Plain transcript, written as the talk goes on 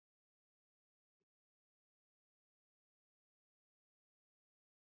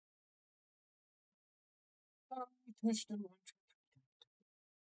Push them on.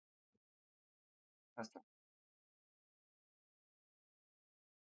 That's the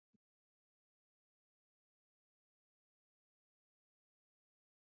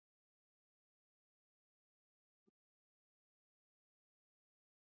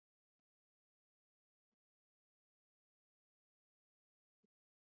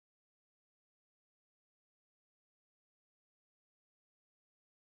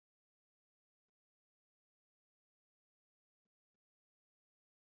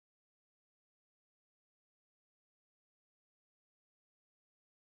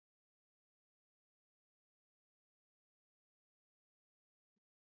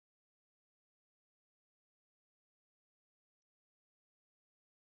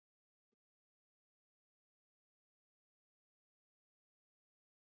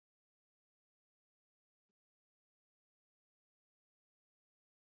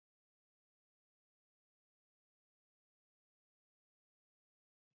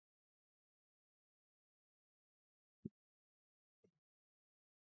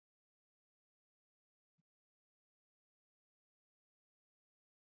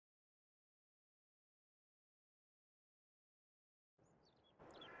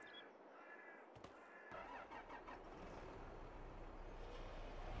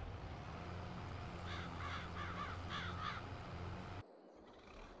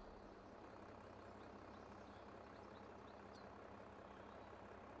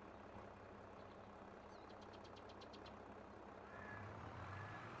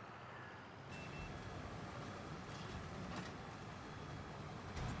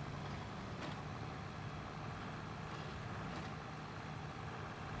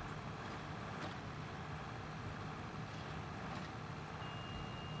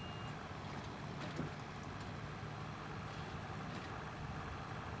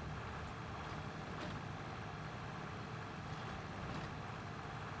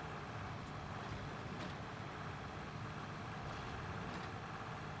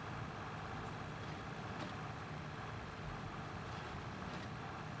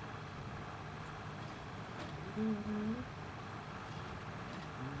where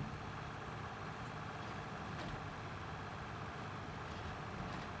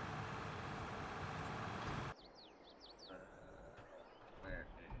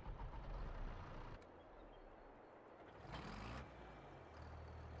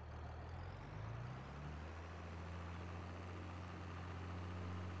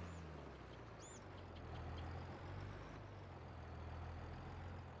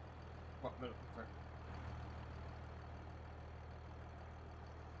what will for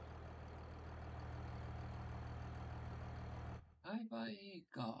bye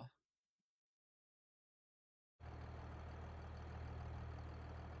God.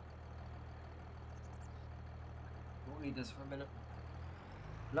 We'll need this for a minute.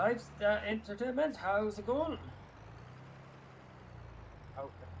 Live entertainment, how's it going?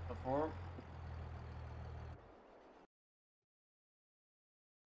 Out the form.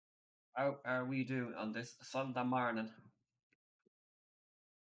 How are we doing on this Sunday morning?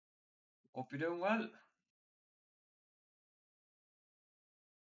 Hope you're doing well.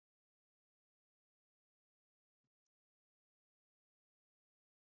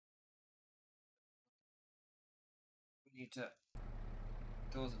 We need to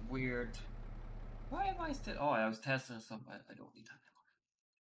those weird. Why am I still? Oh, I was testing something. I don't need that anymore.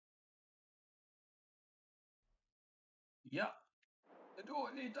 Yeah, I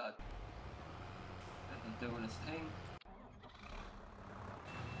don't need that. This is doing its thing.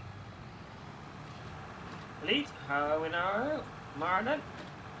 Elite, how in our morning?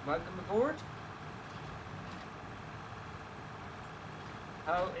 Welcome aboard.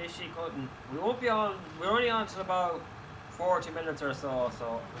 How is she cutting? We won't be on. We're only on till about 40 minutes or so.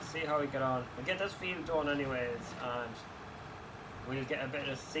 So we'll see how we get on. We'll get this field done anyways, and we'll get a bit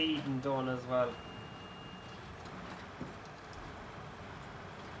of seeding done as well.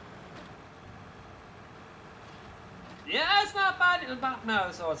 Yeah, it's not a bad little map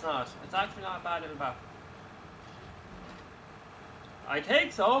now, so it's not. It's actually not a bad little map. I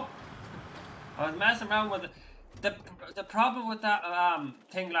think so. I was messing around with it. The problem with that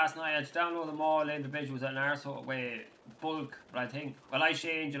thing last night, I had to download them all individuals in our sort of way bulk, but I think, well, I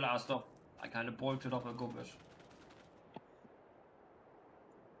changed a lot of stuff. I kind of bulked it up a good bit.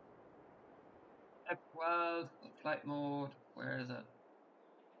 F12, flight mode, where is it?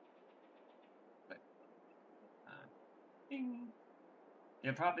 Ding.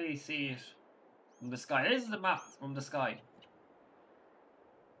 You'll probably see it from the sky. This is the map from the sky.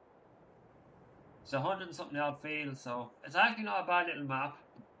 It's 100 and something odd fields, so it's actually not a bad little map.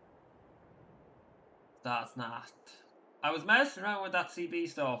 That's not. I was messing around with that CB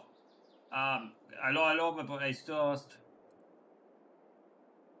stuff. I know I love it, but it's just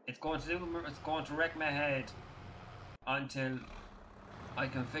it's going to wreck my head until I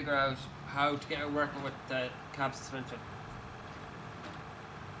can figure out how to get it working with the cab suspension.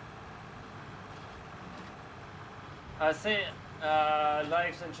 I say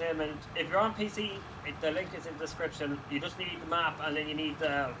live entertainment. If you're on PC, the link is in the description. You just need the map, and then you need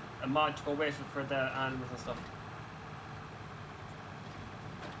a mod to go with it for the animals and stuff.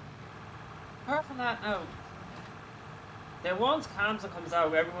 Apart from that, now, then once Camson comes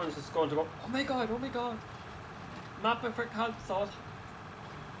out, everyone's just going to go, oh my god, mapping for console.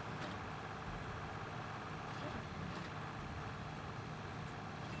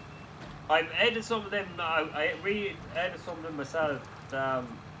 I've edited some of them now. I re-edited some of them myself. How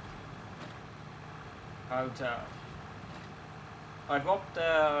to. I've upped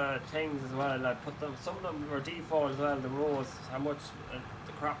the things as well. I put them. Some of them were default as well. The rows, how much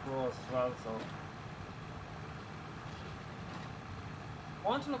the crop rows as well. So I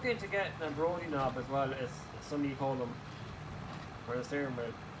want to look into getting a Brody knob as well, as some you call them, for the steering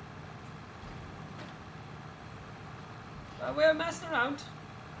wheel. We're messing around.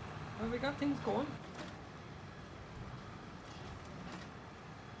 Well, we got things going.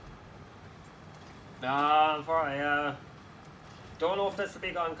 I don't know if this will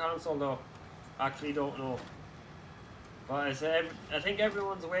be on console though. Actually, don't know. But I think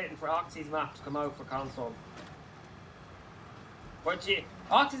everyone's waiting for Oxy's map to come out for console. But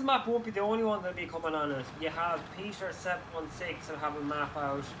Oxy's map won't be the only one that'll be coming on it. You have Peter716 will have a map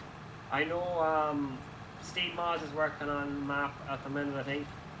out. I know Steve Mods is working on a map at the minute, I think.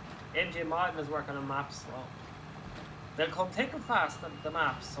 MJ Modern is working on maps, so they'll come thick and fast, the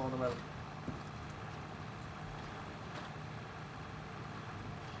maps, so they will.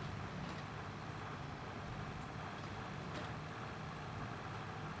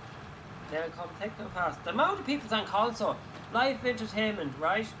 They'll come thick and fast. The amount of people's on console, live entertainment,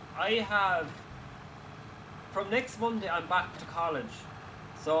 right? I have, from next Monday I'm back to college,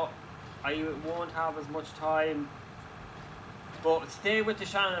 so I won't have as much time. But stay with the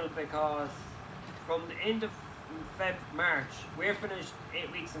channel, because from the end of March, we're finished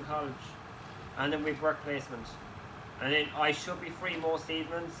 8 weeks in college, and then we've work placement, and then I should be free most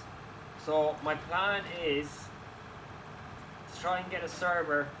evenings. So my plan is to try and get a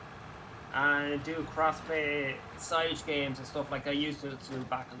server and do crossplay silage games and stuff like I used to do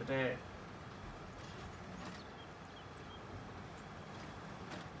back in the day.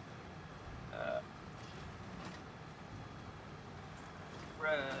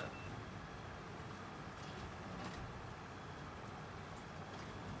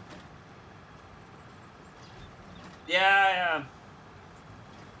 Yeah.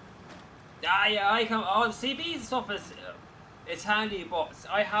 I can. Oh, the CB stuff is it's handy, but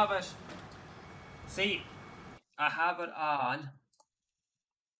I have it. See, I have it on.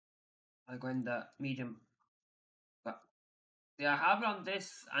 I'll go in the medium. But yeah, I have it on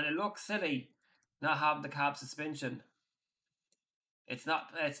this, and it looks silly not having the cab suspension. It's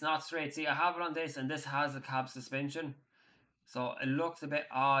not straight. See, I have it on this, and this has a cab suspension. So it looks a bit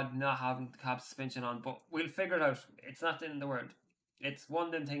odd not having the cab suspension on, but we'll figure it out. It's not in the world. It's one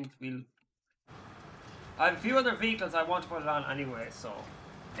of them things I have a few other vehicles I want to put it on anyway, so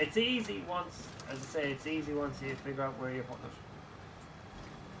it's easy once, as I say, it's easy once you figure out where you're putting it.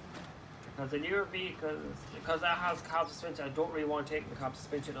 Because the newer vehicles, because that has cab suspension, I don't really want to take the cab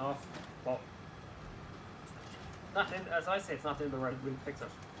suspension off, but not in, as I say, it's not in the world. We'll fix it.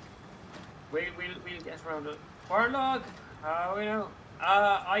 We'll get around it. Warlog, how we know?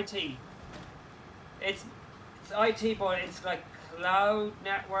 IT. It's IT, but it's like cloud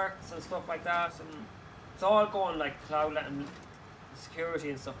networks and stuff like that, and it's all going like cloud and security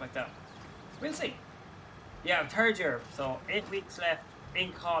and stuff like that. We'll see. Yeah, third year, so 8 weeks left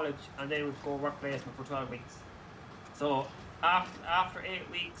in college, and then we'll go work placement for 12 weeks. So after 8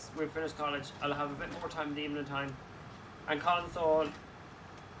 weeks, we'll finish college. I'll have a bit more time in the evening time, and console.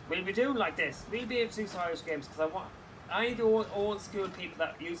 We'll be doing like this. We'll be able to do Irish games, because I need the old school people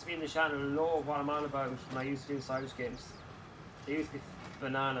that used to be in the channel know what I'm on about when I used to do Irish games. They used to be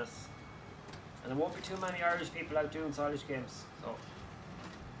bananas. And there won't be too many Irish people out doing Irish games. So,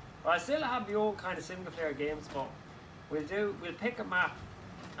 but I still have the old kind of single player games, but we'll pick a map,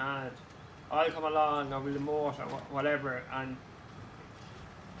 and I'll come along, or we'll emote, or whatever, and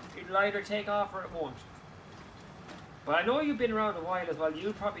it'll either take off or it won't. But I know you've been around a while as well.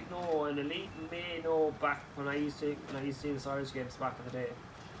 You probably know, and Elite may know back when I used to do the Irish games back in the day.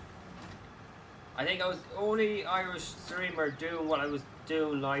 I think I was the only Irish streamer doing what I was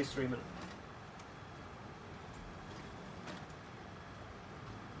doing live streaming.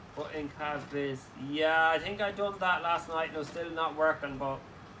 in Caviz. Yeah, I think I done that last night and it was still not working, but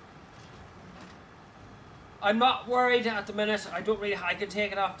I'm not worried at the minute. I don't really. I can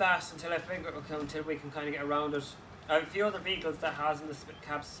take it off that until I figure until we can kind of get around it. I have a few other vehicles that has in the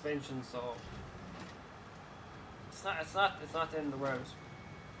cab suspension, so it's not the end of the world.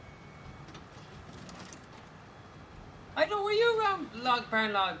 I know, were you around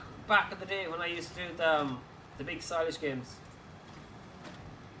Barn Log back in the day when I used to do the big silage games?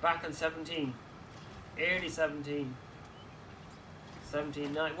 Back in 17. Early 17.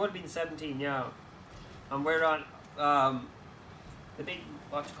 17, 9. Would have been 17, yeah. And we're on the big,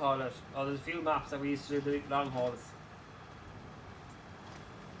 what you call it? Oh, there's a few maps that we used to do the big long hauls.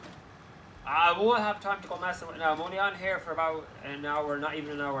 I won't have time to go messing with it now. I'm only on here for about an hour, not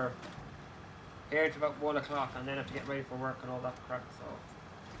even an hour. Here to about 1 o'clock, and then have to get ready for work and all that crap, so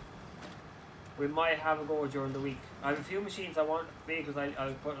we might have a go during the week. I have a few machines I want, vehicles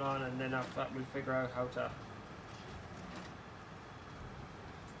I'll put it on, and then after that we'll figure out how to.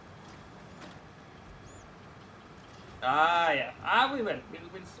 Yeah. We will.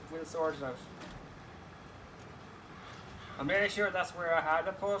 We'll sort it out. I'm very sure that's where I had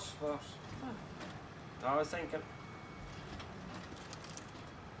to put, but I was thinking.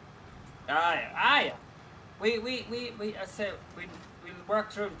 Yeah. I said we'll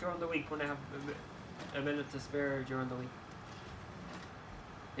work through it during the week when I have a minute to spare during the week.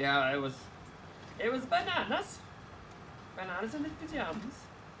 Yeah, it was bananas in the pajamas.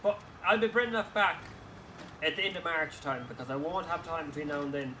 But I'll be bringing that back at the end of March time because I won't have time between now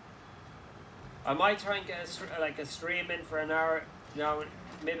and then. I might try and get a stream in for an hour,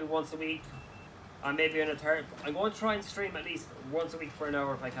 maybe once a week, or maybe on a third. I'm going to try and stream at least once a week for an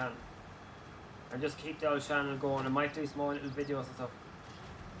hour if I can. And just keep the old channel going. I might do small little videos and stuff.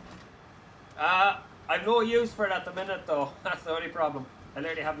 I've no use for it at the minute though. That's the only problem. I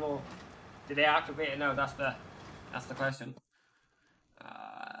literally have no. Did they activate it now? That's the question.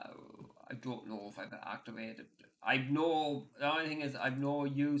 I don't know if I've activated. The only thing is I've no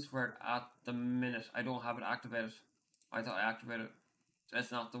use for it at the minute. I don't have it activated. I thought I activated it. That's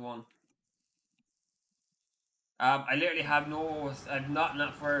not the one. I literally have no. I'm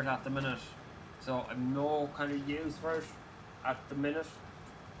not for it at the minute. So I've no kind of use for it at the minute.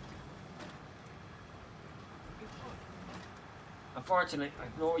 Unfortunately,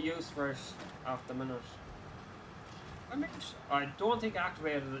 I've no use for it at the minute. I don't think I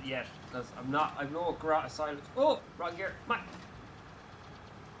activated it yet because I've no silence. Oh, wrong gear. Put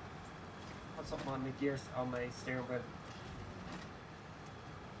something on my gears on my steering wheel.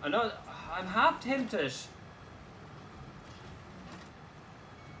 I know. I'm half tempted.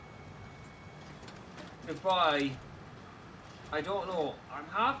 To buy. I don't know. I'm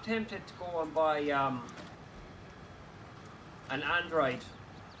half tempted to go and buy an Android,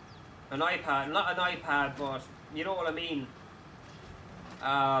 an iPad, not an iPad, but you know what I mean.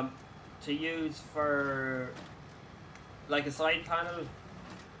 To use for like a side panel,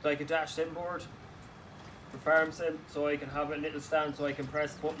 like a dash sim board for farm sim, so I can have a little stand so I can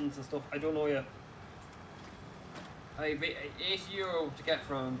press buttons and stuff. I don't know yet. I have €8 to get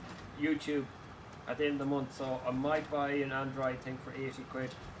from YouTube at the end of the month, so I might buy an Android thing for 80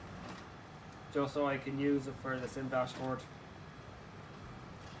 quid just so I can use it for the sim dashboard.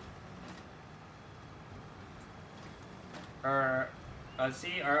 Or I'll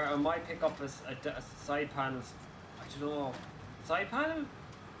see, or I might pick up a side panels. I don't know, side panel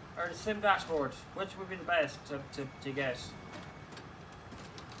or the sim dashboard. Which would be the best to get?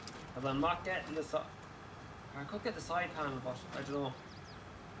 Because I'm not getting the side. I could get the side panel, but I don't know.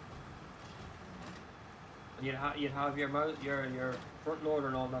 And you'd have your front loader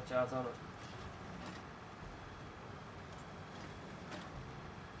and all that jazz on it.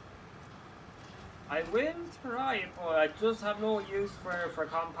 I will try it, but I just have no use for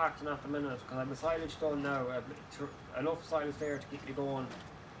compacting at the minute because I'm a silage done now. I've enough silage there to keep me going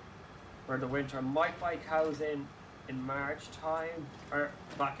for the winter. I might buy cows in March time or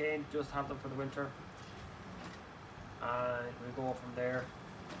back in, just have them for the winter, and we go from there.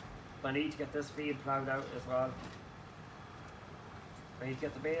 I need to get this field ploughed out as well. I need to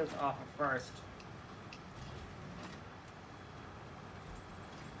get the bales off it first.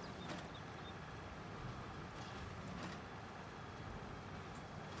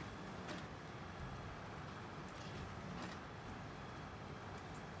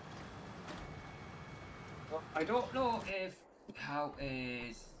 Well, I don't know how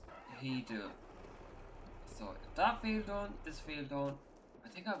is he doing. So that field done, this field done. I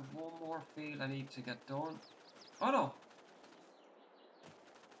think I have one more field I need to get done. Oh no!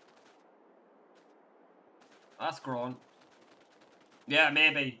 That's grown. Yeah,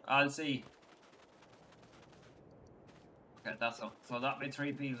 maybe. I'll see. Okay, that's all. So that my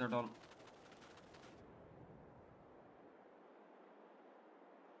 3 peas are done.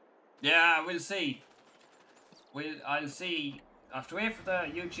 Yeah, we'll see. I'll see. I have to wait for the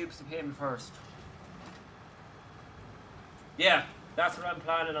YouTubes to pay me first. Yeah, that's what I'm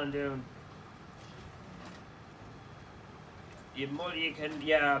planning on doing. You can,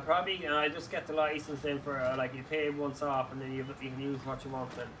 yeah, probably. I just get the license in for like you pay once off, and then you can use what you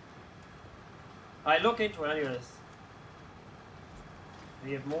want. Then I look into it anyways.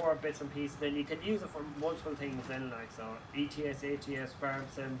 You have more bits and pieces. Then you can use it for multiple things. Then like so, ETS, ATS, farm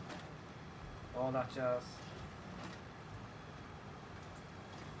sim, all that jazz.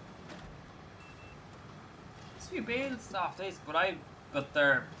 There's a few bales off this, but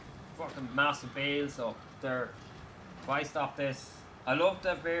they're fucking massive bales, so they're. If I stop this, I love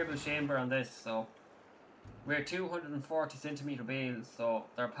the variable chamber on this, so we're 240 centimeter bales, so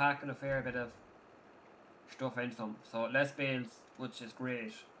they're packing a fair bit of stuff into them. So less bales, which is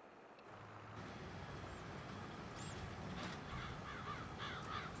great.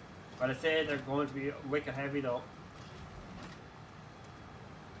 But I say they're going to be wicked heavy though.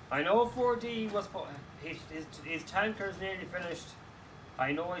 I know 4D was his tanker's nearly finished.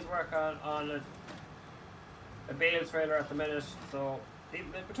 I know he's working on a bale trailer at the minute, so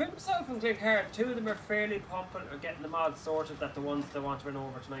between himself and Glencairn, two of them are fairly pumping or getting the mods sorted that the ones they want to run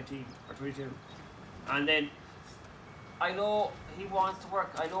over to 19 or 22. And then I know he wants to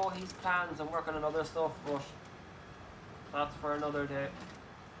work, I know he's plans on working on other stuff, but that's for another day.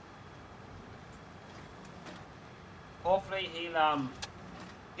 Hopefully he'll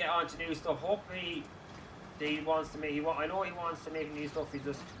get on to new stuff. Hopefully he wants to make, I know he wants to make new stuff,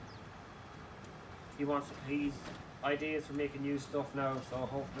 he's ideas for making new stuff now, so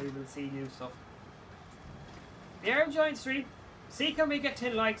hopefully we'll see new stuff. Yeah, enjoying stream. See, can we get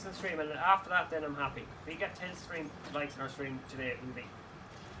 10 likes on stream, and after that then I'm happy. If we get 10 likes on our stream today,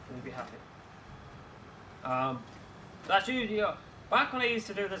 we'll be happy. That's usually, back when I used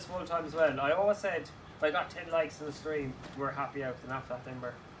to do this full time as well, I always said, if I got 10 likes on the stream, we're happy out, and after that then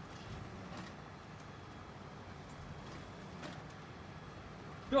we're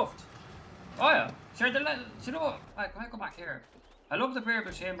chuffed. Oh yeah, sure. You know what? Like, when I go back here, I love the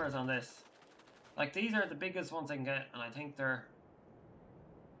variable chambers on this. Like, these are the biggest ones I can get, and I think they're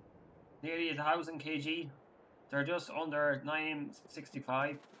nearly 1,000 kg. They're just under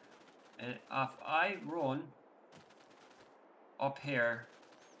 965. And if I run up here,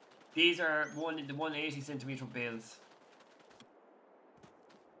 these are the 180 centimeter bales.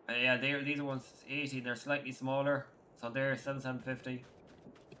 Yeah, these are 180. They're slightly smaller, so they're 750,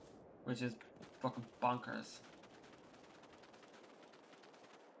 which is fucking bonkers.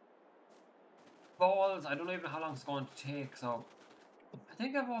 Balls, I don't even know how long it's going to take, so I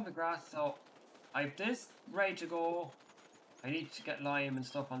think I've all the grass, so I've this ready to go. I need to get lime and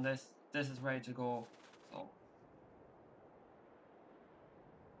stuff on this. This is ready to go, so.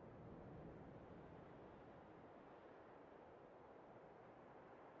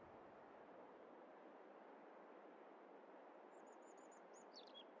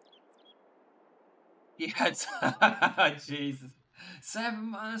 Yeah, it's Jesus.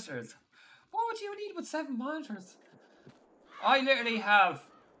 7 monitors. What would you need with 7 monitors? I literally have.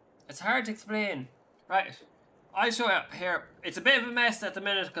 It's hard to explain. Right. I'll show you here. It's a bit of a mess at the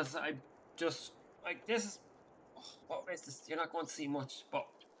minute because I just. Like, this is. What is this? You're not going to see much, but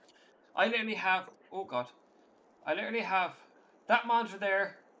I literally have. Oh, God. I literally have that monitor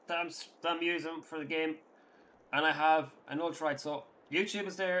there that I'm using for the game, and I have an ultralight. So YouTube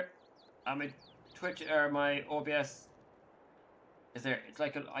is there, and my Twitch or my OBS is there. It's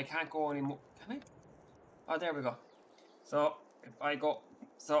like I can't go anymore. Can I? Oh, there we go. So if I go,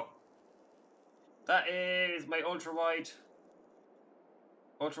 so that is my ultra wide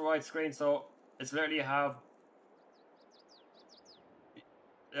screen. So it's literally have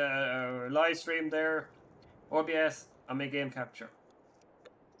live stream there, OBS, and my game capture.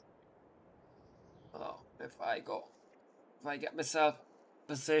 Oh, if I get myself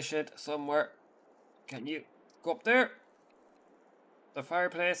positioned somewhere, can you go up there? The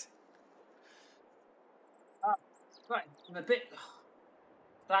fireplace. Right, I'm a bit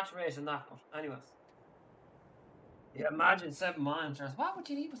saturated in that, but anyways. Yeah, imagine 7 monitors. What would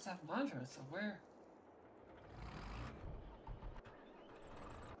you need with 7 monitors? So where?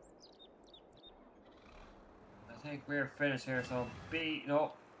 I think we're finished here, so B,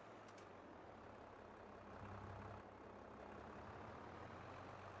 no.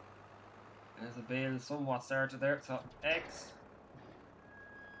 There's a bale somewhat started there, so X.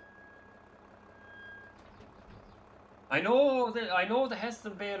 I know the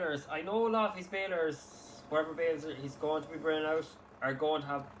Heston balers. I know a lot of his balers, whoever bales he's going to be bringing out, are going to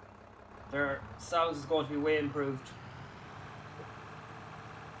have their sounds is going to be way improved.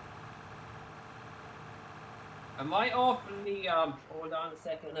 Am I awfully hold on a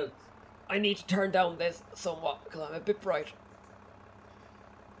second now. I need to turn down this somewhat because I'm a bit bright.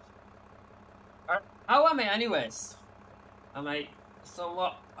 How am I anyways? Am I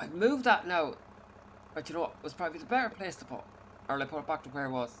somewhat I've moved that now. But you know what was probably the better place to put. Or I put it back to where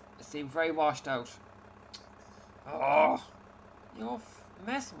it was. It seemed very washed out. Oh, you're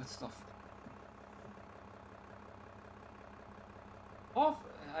messing with stuff. Off.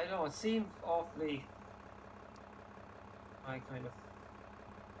 I know it seemed awfully. I kind of.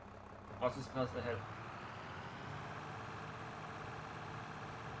 What's this past the head?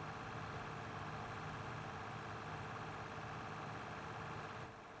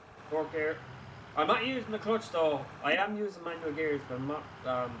 Torque gear. I'm not using the clutch though. I am using manual gears, but I'm not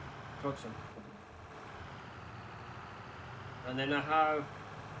clutching. And then I have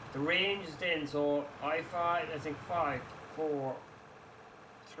the range is in, so I think 5, 4,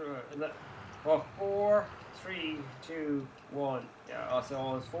 3, well, 4, 3, 2, 1. Yeah,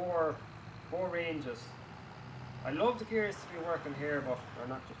 so it's four ranges. I love the gears to be working here, but they're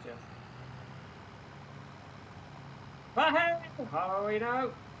not just yet. But hey, how are we now?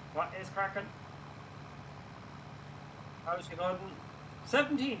 What is cracking? How's she going?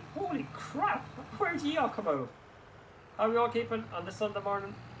 17. Holy crap! Where did you all come out? How are we all keeping on this Sunday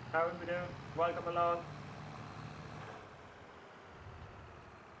morning? How are we doing? Welcome along.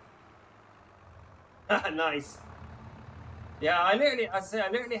 Nice. Yeah, I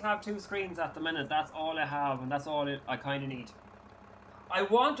literally have 2 screens at the minute. That's all I have, and that's all I kind of need. I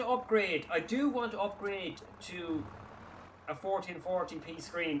want to upgrade. I do want to upgrade to a 1440p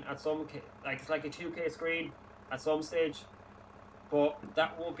screen at some like it's like a 2K screen at some stage, but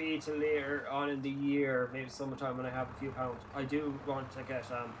that won't be till later on in the year, maybe summertime when I have a few pounds. I do want to get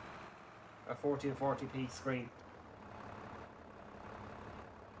a 1440p screen.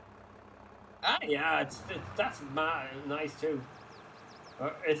 Ah, yeah, that's nice too.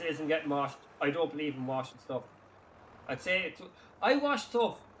 It isn't getting washed. I don't believe in washing stuff. I'd say I wash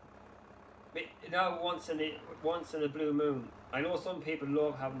stuff. You know, once in a blue moon. I know some people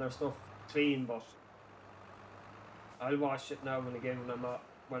love having their stuff clean, but I'll wash it now and again when I'm not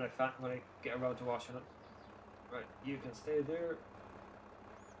when I get around to washing it. Right, you can stay there.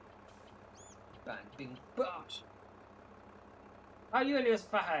 Bang, bing, bosh. How you Elias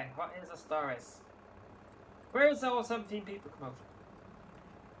Fahay? What is a Staris? Where's all 17 people come out?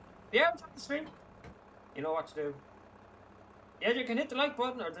 Yeah, on the stream. You know what to do. Yeah, you can hit the like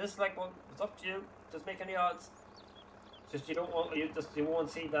button or the dislike button. It's up to you. Just make any odds. Just you won't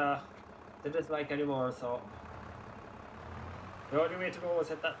see the dislike anymore. So the only way to go is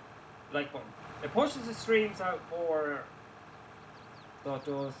hit that like button. It pushes the streams out more. So it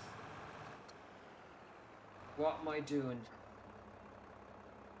does. What am I doing?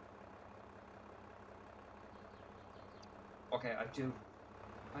 Okay, I do.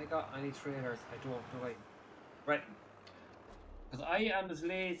 I got any trailers? I don't, do I? Right. Because I am as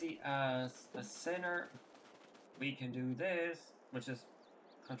lazy as a sinner. We can do this, which is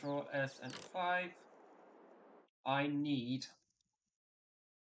Control S and 5. I need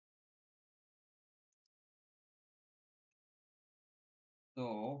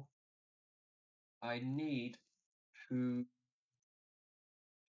so I need to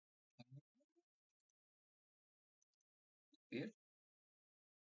it.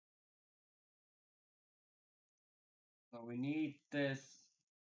 So we need this.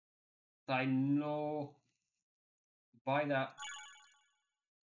 I know by that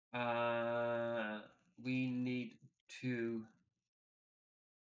we need to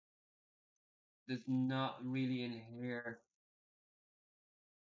there's not really in here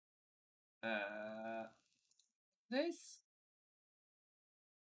uh this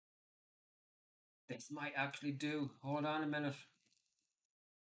this might actually do. Hold on a minute.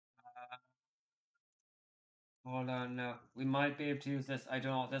 Hold on now. We might be able to use this. I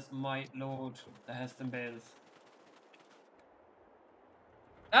don't know. This might load the Heston bales.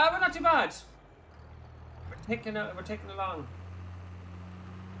 Ah, we're not too bad. We're taking along.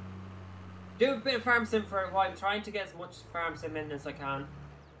 Do a bit of farm sim for a while. I'm trying to get as much farm sim in as I can.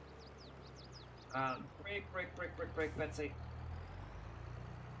 Break, Betsy.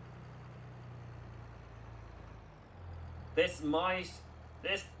 This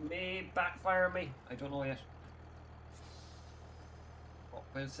may backfire me. I don't know yet.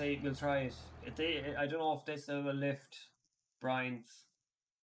 We'll see. We'll try it. I don't know if this will lift Brian's.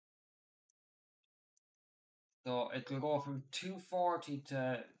 So it'll go from 240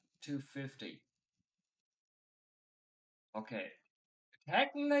 to 250. Okay.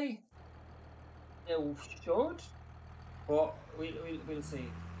 Technically, it should, but we'll see.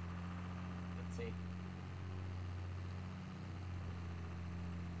 Let's see.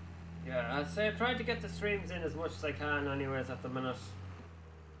 Yeah, I'd say I'm trying to get the streams in as much as I can, anyways, at the minute.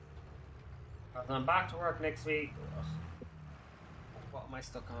 'Cause I'm back to work next week. Ugh, what am I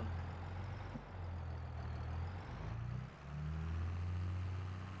stuck on?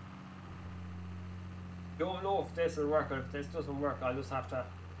 Don't know if this will work, or if this doesn't work, I'll just have to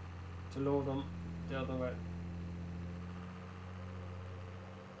load them the other way.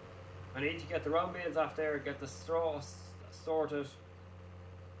 I need to get the round bales off there, get the straw sorted,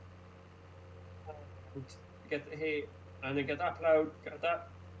 and get the hay, and then get that ploughed, get that.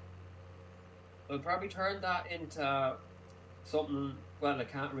 I'll probably turn that into something. Well, I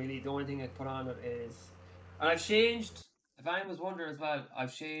can't really. The only thing I put on it is, and I've changed. If anyone was wondering as well,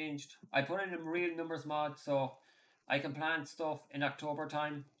 I've changed. I put in a real numbers mod, so I can plant stuff in October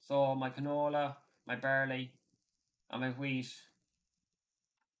time. So my canola, my barley, and my wheat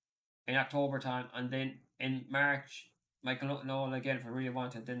in October time, and then in March my canola again if I really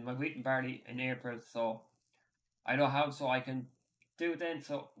wanted. Then my wheat and barley in April. So I know how, so I can do then.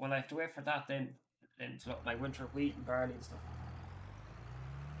 So when I have to wait for that, then to look my winter wheat and barley and stuff.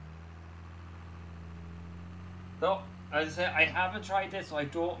 So as I say, I haven't tried this, so I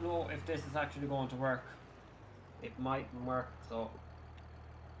don't know if this is actually going to work. It mightn't work, so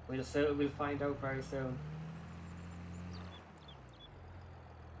we'll find out very soon.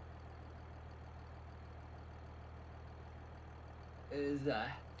 Is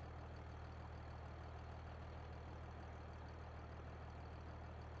I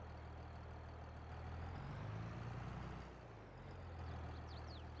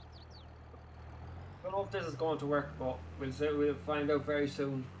don't know if this is going to work, but we'll find out very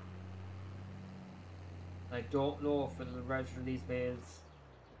soon. I don't know if it'll register these bales,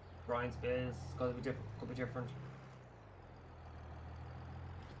 Brian's bales. It's gonna be different. Could be different.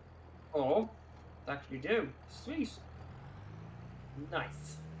 Oh, it's actually do. Sweet.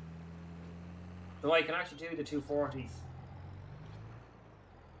 Nice. So I can actually do the 240s.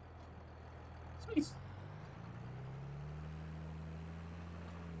 Sweet.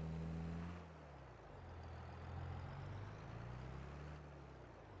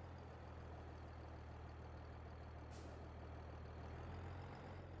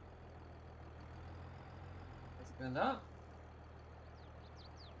 Let's spin that.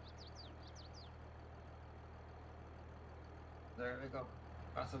 There we go.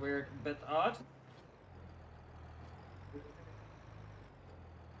 That's a weird bit odd.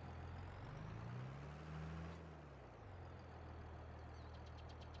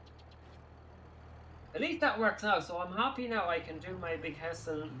 At least that works now, so I'm happy now I can do my big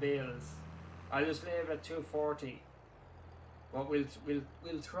Hessen bales. I'll just leave it at 240. But we'll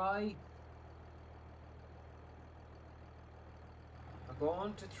try. I'm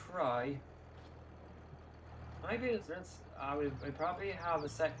going to try. My bales, we'll probably have a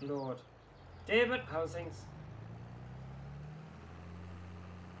second load. David, how's things?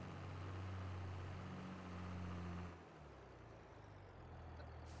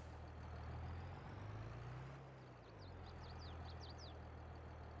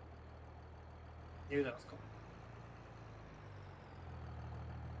 Knew that was coming.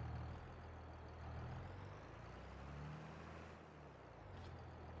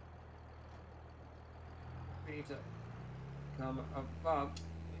 Peter, come above.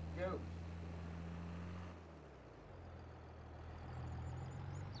 Go.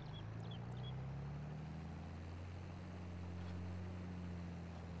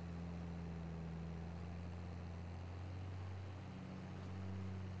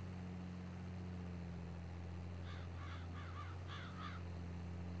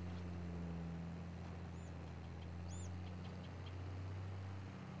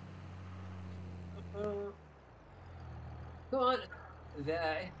 Go on.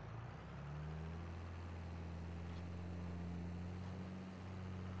 There.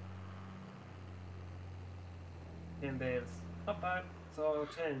 10 bales. Not bad. So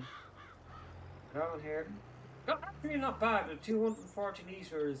 10. Down here. No, actually not bad. 240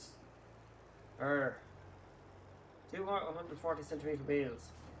 litres. Or 240 centimetre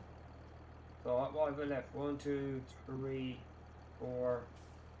bales. So what have I left? 1, 2, 3, 4,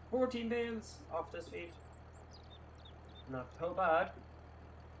 14 bales off this feed. Not so bad.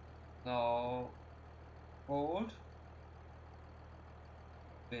 So hold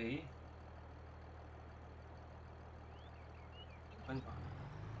B and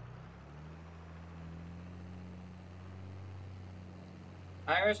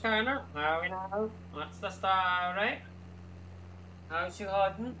Irish Corner, how we know? What's the story? How's you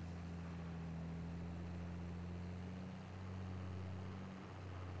holding?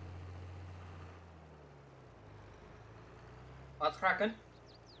 What's cracking?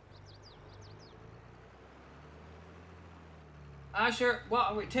 Sure, what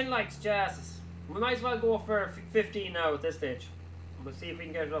are we? 10 likes, Jesus. We might as well go for 15 now at this stage. We'll see if we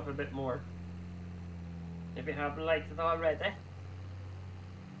can get it up a bit more. If you haven't liked it already.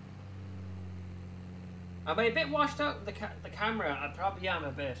 Am I a bit washed out with the camera? I probably am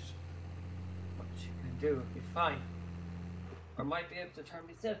a bit. What you can do, you're fine. Or might be able to turn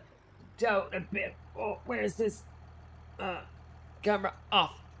myself down a bit. Oh, where's this? Camera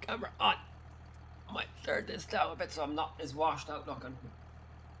off, camera on. I might turn this down a bit so I'm not as washed out looking.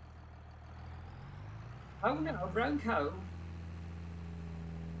 Oh no, brown cow.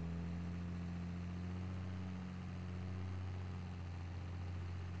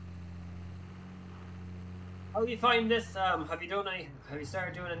 How do you find this? Have you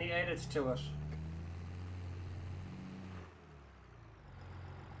started doing any edits to it?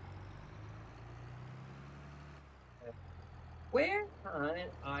 Where can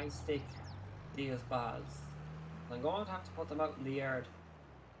I stick these balls? I'm going to have to put them out in the yard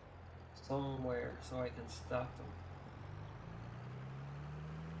somewhere so I can stock them.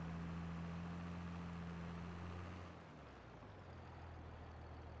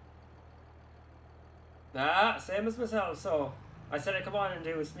 Same as myself. So I said I come on and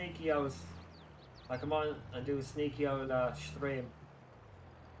do a sneaky out. I come on and do a sneaky out stream.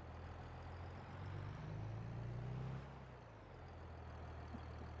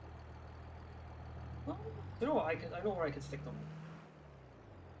 Well, you know what? I know where I can stick them.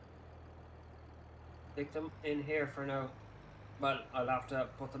 Stick them in here for now. Well, I'll have to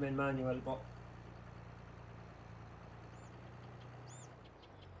put them in manual, but.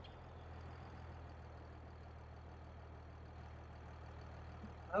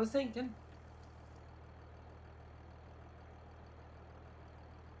 I was thinking.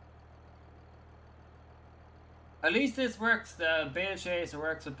 At least this works. The bale chaser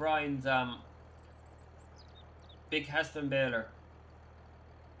works with Brian's big Heston baler.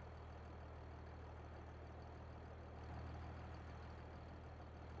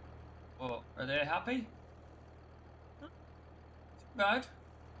 Oh, are they happy? Right.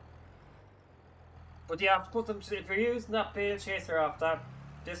 But you have to put them to, if you're using that bale chaser off that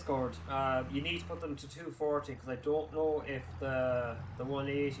Discord, you need to put them to 240 because I don't know if the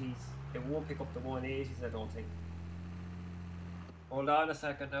 180s, it won't pick up the 180s, I don't think. Hold on a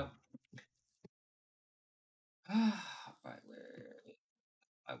second now. Right, where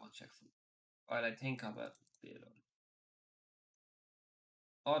I want to check some. While I think of it.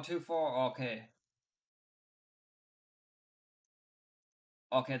 Oh, 24, okay.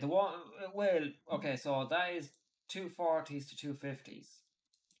 Okay, the one, well, okay, so that is 240s to 250s.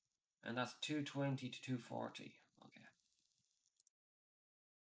 And that's 220 to 240. Okay.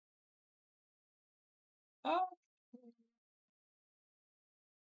 Oh,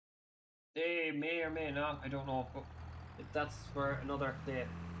 they may or may not, I don't know, but that's for another day.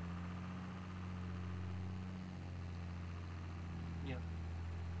 Yeah.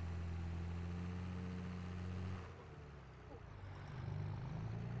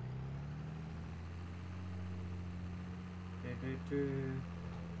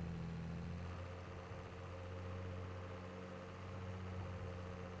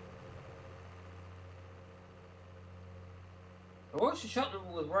 I wish Shotton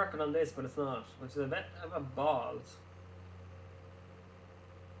was working on this, but it's not, which is a bit of a balls.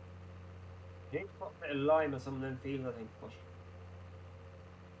 You need to put a bit of lime in some of them fields, I think, but.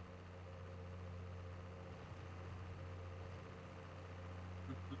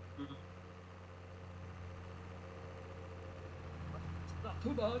 It's not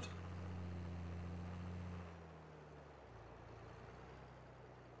too bad.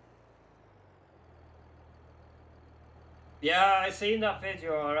 Yeah, I seen that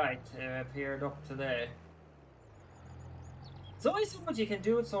video, alright. It appeared up today. There's only so much you can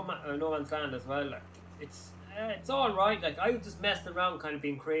do with some No Man's Land as well. Like, it's alright. Like, I was just messing around, kind of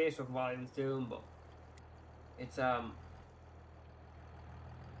being creative while I was doing, but it's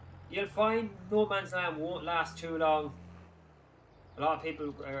you'll find No Man's Land won't last too long. A lot of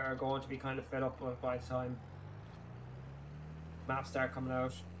people are going to be kind of fed up with it by the time maps start coming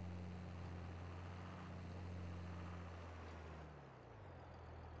out.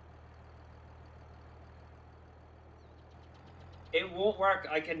 It won't work.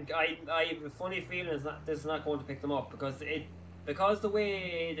 I have a funny feeling that this is not going to pick them up because the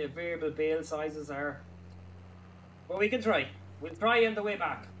way the variable bale sizes are. But we can try. We'll try on the way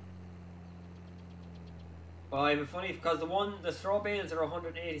back. Well, I have a funny because the straw bales are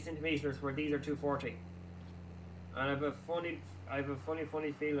 180 centimeters, where these are 240, and I have a funny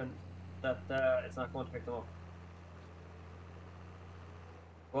feeling that it's not going to pick them up.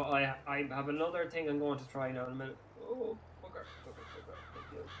 Well, I have another thing I'm going to try now in a minute. Oh, bugger, bugger, bugger. Thank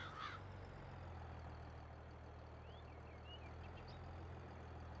you.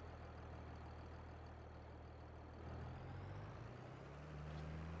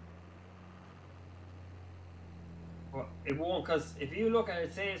 Well, it won't, because if you look at it,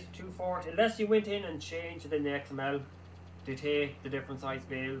 it says 240, unless you went in and changed it in the XML to take the different size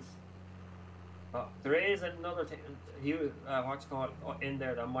bales. There is another thing, what you call it, in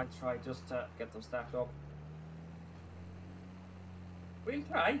there that I might try just to get them stacked up. We'll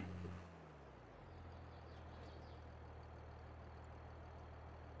try.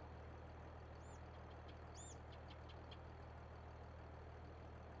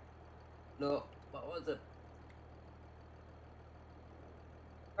 No, what was it?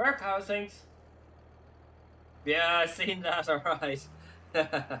 Kirk, how's things? Yeah, I seen that, alright.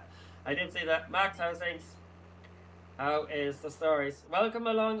 I did see that. Max, how's things? How is the stories? Welcome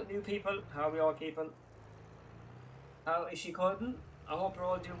along, new people. How are we all keeping? How is she coding? I hope you're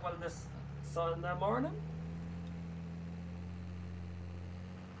all doing well this Sunday morning.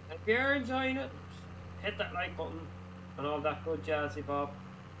 If you're enjoying it, hit that like button and all that good jazzy bob.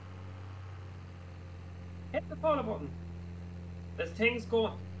 Hit the follow button. There's things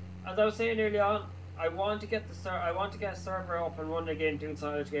going. As I was saying earlier on, I want to get a server up and running again, doing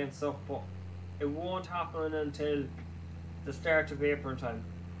silage game stuff, but it won't happen until the start of April time,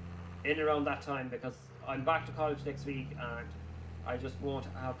 in around that time, because I'm back to college next week and I just won't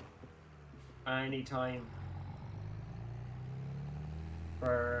have any time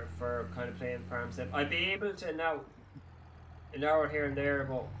for kind of playing farm sim. I'd be able to now an hour here and there,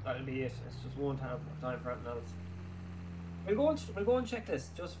 but that'll be it. It's just won't have time for anything else. We'll go and check this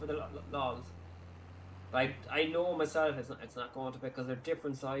just for the lols. Like, I know myself it's not going to be, because they're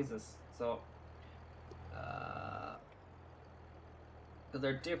different sizes. So because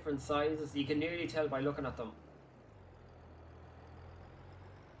they're different sizes, you can nearly tell by looking at them.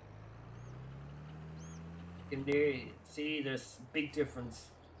 You can nearly see there's big difference.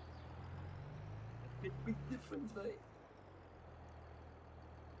 Big difference, mate.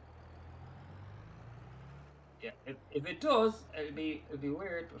 Yeah, if it does, it'll be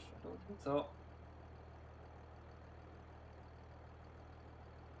weird, but I don't think so.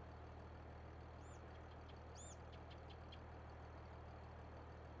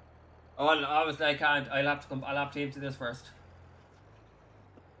 Oh, obviously I can't. I'll have to come. I'll have to aim to this first.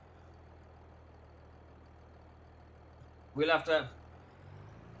 We'll have to.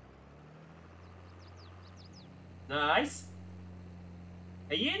 Nice.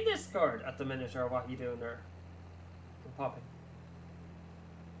 Are you in Discord at the minute, or what are you doing there? I'm popping.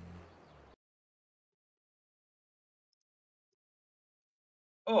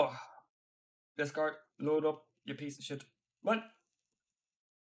 Oh, Discord, load up, you piece of shit. What?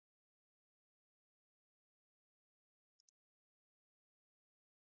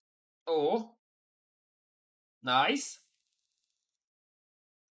 Oh, nice.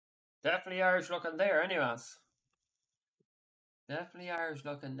 Definitely Irish looking there, anyways. Definitely Irish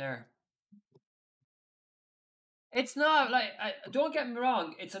looking there. It's not like, don't get me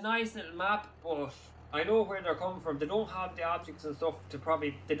wrong, it's a nice little map, but I know where they're coming from. They don't have the objects and stuff to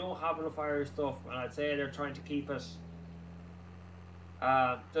probably, they don't have enough Irish stuff, and I'd say they're trying to keep it,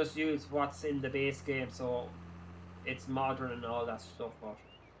 just use what's in the base game, so it's modern and all that stuff. But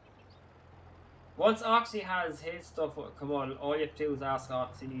once Oxy has his stuff, come on, all you have to do is ask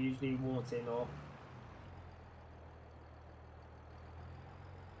Oxy, and he usually won't say no.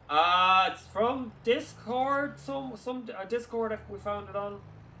 It's from Discord, some Discord we found it on.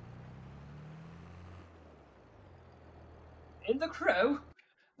 In the crew,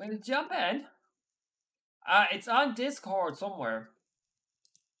 we'll jump in. It's on Discord somewhere.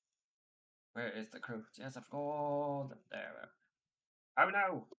 Where is the crew? Just have to go there. Oh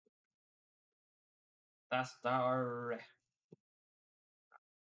no! That's the.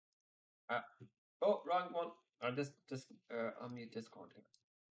 Oh, wrong one. On mute Discord here.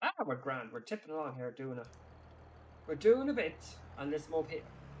 We're grand. We're tipping along here, we're doing a bit on this moped.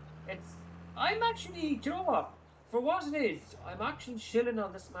 I'm actually, do you know what? For what it is, I'm actually chilling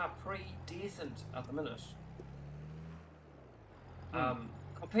on this map pretty decent at the minute.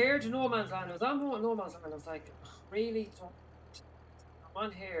 Compared to No Man's Land, I was on No Man's Land, I was like, really? I'm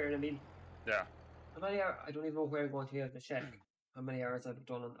on here, and I mean, yeah. How many hours? I don't even know where I'm going to have to check how many hours I've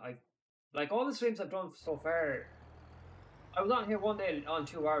done. Like all the streams I've done so far, I was on here one day on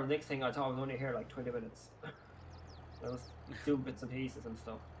 2 hours. Next thing I thought I was only here like 20 minutes. I was doing bits and pieces and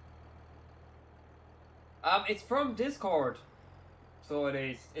stuff. It's from Discord. So it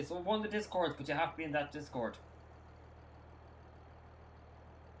is. It's one of the Discords, but you have to be in that Discord.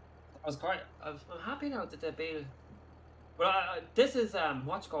 I'm happy now that they build. But this is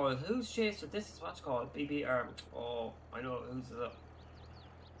what's called. Who's Chaser? This is what's called BB. Oh, I know who's it up.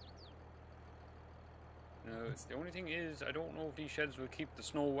 No, the only thing is, I don't know if these sheds will keep the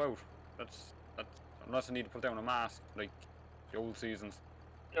snow out. That's unless I need to put down a mask like the old seasons.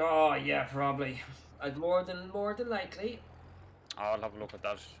 Oh yeah, probably. More than likely. I'll have a look at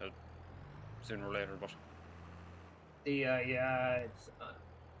that sooner or later, but Yeah, it's.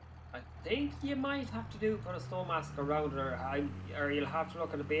 I think you might have to put a snow mask around it, or you'll have to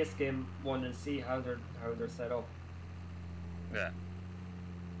look at the base game one and see how they're set up. yeah.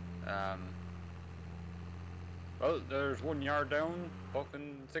 Well, there's 1 yard down,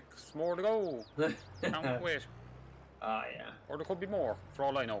 fucking 6 more to go. Can't wait. Ah, yeah. Or there could be more, for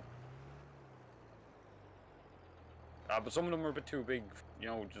all I know. But some of them are a bit too big, you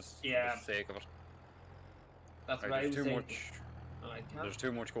know, just for the sake of it. That's what I was saying. There's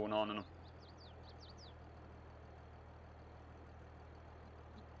too much going on in them.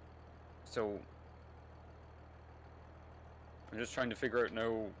 So I'm just trying to figure out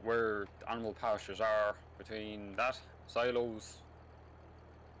now where the animal pastures are between that, silos.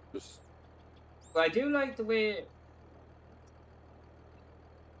 But I do like the way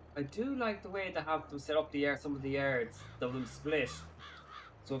they have them set up some of the yards, them split.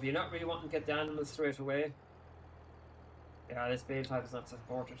 So if you're not really wanting to get the animals straight away, yeah, this bale type is not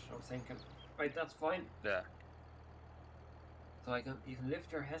supported. I was thinking, right, that's fine. Yeah. So you can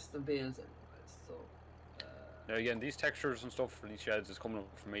lift your Heston bales in. So. Now again, these textures and stuff for these sheds is coming up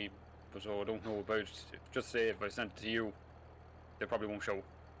for me, but so I don't know about. Just say if I sent it to you, they probably won't show.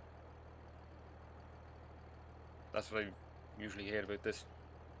 That's what I usually hate about this.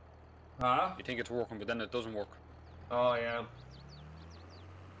 You think it's working, but then it doesn't work. Oh yeah.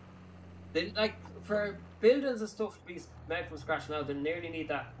 Like for buildings and stuff to be made from scratch now, they nearly need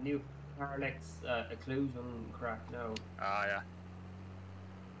that new parallax occlusion crack now. Ah yeah.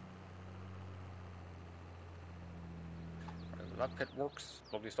 Well, that pit works.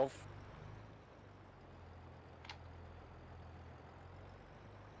 Lovely stuff.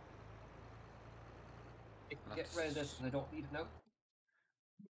 Get rid of this because I don't need it now.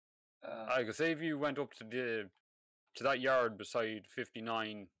 I could say if you went up to that yard beside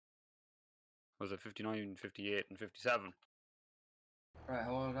 59, was it 59, 58 and 57? Right,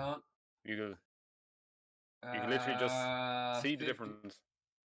 hold on. You could literally just see the difference.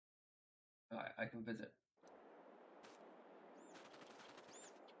 I can visit.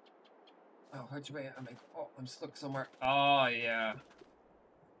 Oh, which way? I'm stuck somewhere. Oh yeah.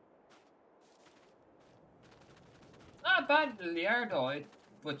 Not bad in the yard though.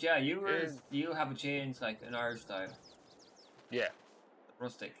 But yeah, you have a change like an Irish style. Yeah.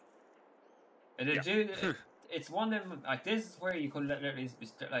 Rustic. And it's one of them, like this is where you could literally be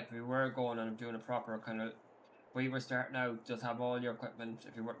like we were going and doing a proper kind of where you were starting out, just have all your equipment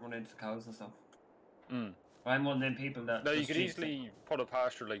if you weren't running into cows and stuff. I'm one of them people that. No, you could easily put a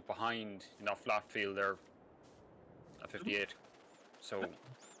pasture like behind in that flat field there at 58. So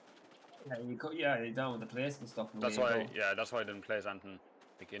yeah, you could. Yeah, you're down with the place and stuff. That's why. Yeah, that's why I didn't place anything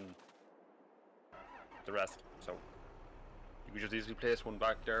like in the rest. So you could just easily place one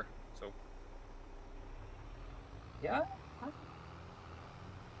back there. So yeah, I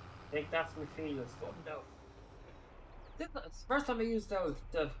think that's my feel and stuff. No. First time I used the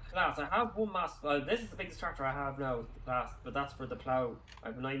class, I have one mass. This is the biggest tractor I have now, the class, but that's for the plough. I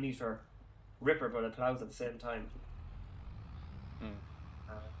have a 9-meter ripper, but it ploughs at the same time.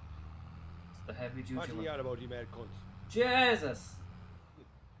 It's the heavy duty. What are you on about, you mad cunts? Jesus!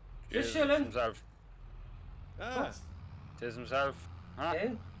 Just chilling. Himself. Tis himself.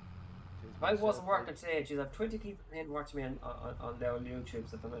 Yeah. I wasn't working today. Jeez, I have 20 people in watching me on the old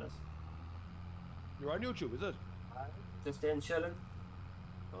YouTubes at the minute. You're on YouTube, is it? Just in chilling.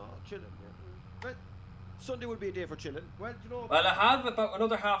 Oh, chilling, yeah. But Sunday would be a day for chilling. Well, you know. Well, I have about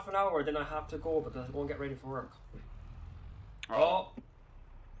another half an hour, then I have to go because I won't get ready for work. Oh.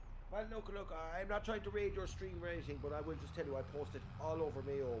 Well, look, I'm not trying to raid your stream or anything, but I will just tell you I posted all over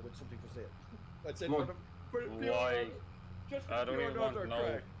Mayo with something for sale. That's it. Why? I don't even want to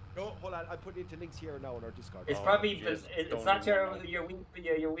know. No, hold on. I put it into links here now on our Discord. It's probably it's not your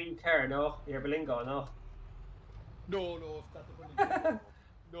wee car, no? Your Belingo, no? No, it's not the Belingo.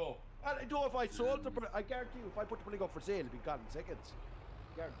 No. I don't know if I sold the I guarantee you, if I put the Belingo for sale, it'll be gone in seconds.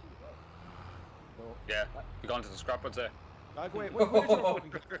 Guarantee you that. No. Yeah, be gone to the scrap, I'd say. I'll go away. Where's your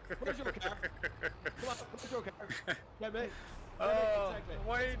fucking car? Where's your car? Come on, where's your car? Get me. Exactly.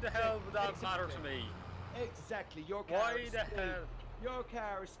 Why the hell would that matter to me? Exactly. Your car Why is the still, hell? Your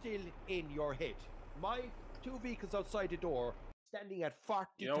car is still in your head. My 2 vehicles outside the door, standing at 40,000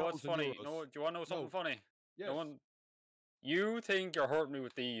 You know what's funny? euros. You know, do you want to know something funny? Yes. No one. You think you're hurting me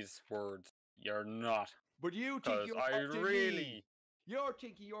with these words? You're not. But you think you're hurting me. You're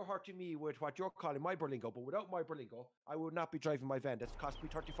thinking you're hurting me with what you're calling my Berlingo, but without my Berlingo, I would not be driving my van. That's cost me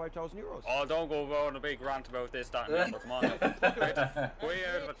 35,000 euros. Oh, don't go on a big rant about this, that, and the other. Come on. Way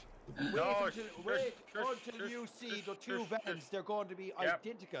out of it. Wait until you see the two vans. They're going to be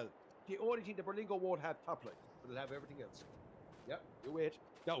identical. The only thing the Berlingo won't have top lights, but it'll have everything else. Yep, you wait.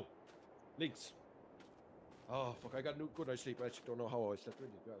 Now, links. Oh, fuck, I got no good night's sleep. I actually don't know how I slept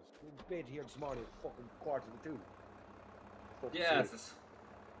really. I was in bed here this morning at fucking 1:45. Yes.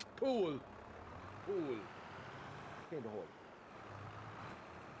 Pool. In the hole.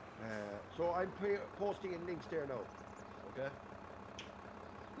 So I'm posting in links there now. Okay?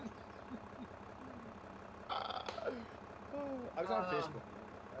 I was on Facebook.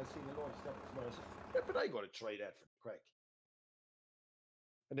 I've seen a lot of stuff this morning. I said, but I got to try that for the crack.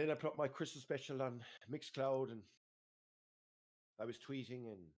 And then I put my Christmas special on Mixcloud, and I was tweeting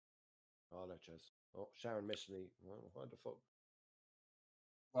and all that jazz. Oh, Sharon messaged me. What the fuck?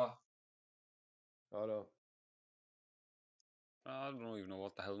 What? Oh no. I don't even know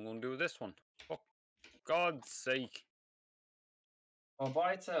what the hell I'm going to do with this one. For God's sake. Oh,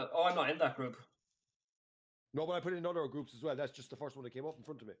 buy it. Oh, I'm not in that group. No, but I put it in other groups as well. That's just the first one that came up in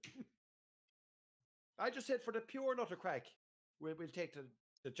front of me. I just said for the pure nutter crack, we'll take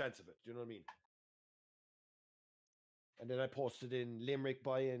the chance of it. Do you know what I mean? And then I posted in Limerick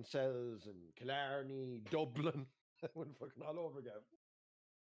buy and sells and Killarney, Dublin. I went fucking all over again.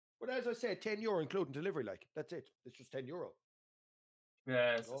 But as I said, €10 including delivery, like that's it. It's just €10.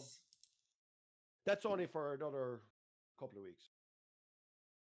 Yes. You know? That's only for another couple of weeks.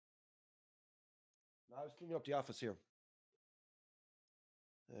 I was cleaning up the office here.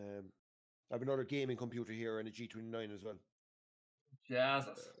 I have another gaming computer here and a G29 as well.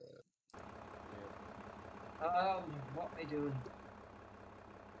 Jesus. What am I doing?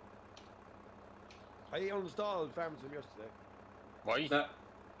 I uninstalled Farmsim yesterday. Why?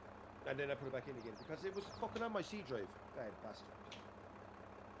 And then I put it back in again because it was fucking on my C drive. Bad bastard.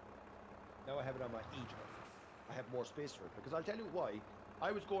 Now I have it on my E drive. I have more space for it because I'll tell you why.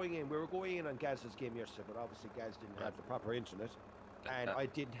 We were going in on Gaz's game yesterday, but obviously Gaz didn't have the proper internet, and I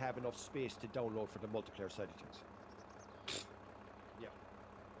didn't have enough space to download for the multiplayer side of things. Yeah.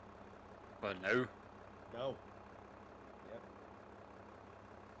 Well, no. No. Yep.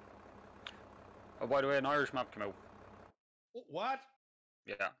 Oh, by the way, an Irish map came out. Oh, what?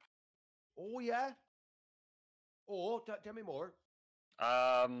 Yeah. Oh, yeah? Oh, tell me more.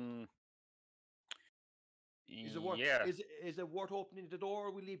 Is it worth opening the door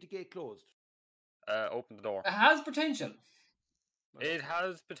or we leave the gate closed? Open the door. It has potential. It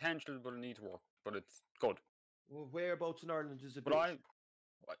has potential, but it needs work. But it's good. Well, whereabouts in Ireland is it? But I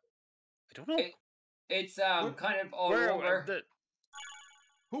don't know. It's kind of all over.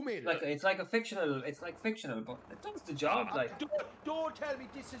 Who made it? Like it's like fictional, but it does the job. Don't tell me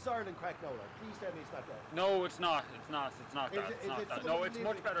this is Ireland crack now. Like, please tell me it's not that. No, it's not. It's not that. No, it's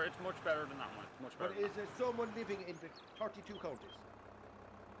much better. It's much better than that one. It's much better. But is there someone living in the 32 counties?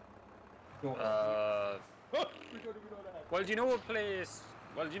 We don't even know that. Well, do you know a place?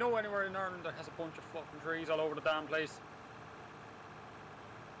 Well, do you know anywhere in Ireland that has a bunch of fucking trees all over the damn place?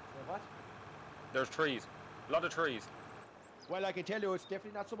 What? There's trees. A lot of trees. Well, I can tell you, it's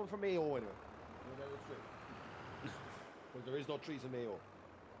definitely not someone from Mayo anyway. No, that is true. Because there is no trees in Mayo.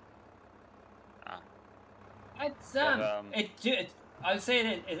 It's I'll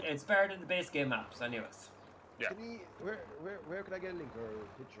say it's better than the base game maps, anyways. Yeah. Where can I get a link or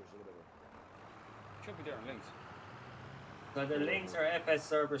pictures or whatever? Should be there in links. So the links are FS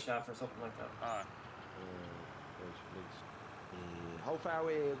Server Shaft or something like that. Right, links. How far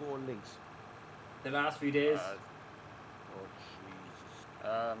away ago on links? The last few days. Oh,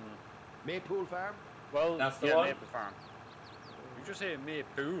 Jesus. Maypole Farm? Well, that's the one. Maypole Farm. You just say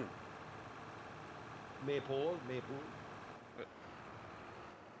Maypole. Maypole.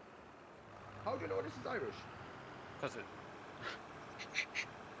 How do you know this is Irish? Because it...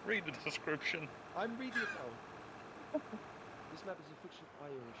 Read the description. I'm reading it now. This map is a fiction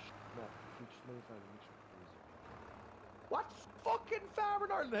Irish map. Features many farming. What fucking farm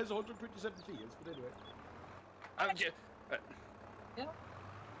in Ireland has 127 fields? But anyway. Yeah.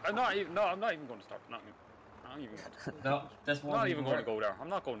 I'm not even going to stop. Not I'm not even. No, this won't Not even even going to work. go there. I'm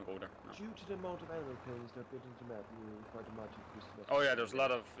not going to go there. No. Due to the amount of animal pins that are built into the map, you require to match increase the Oh yeah, there's a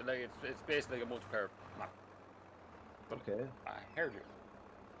lot of like it's basically like a multiplayer map. But Okay. I heard you.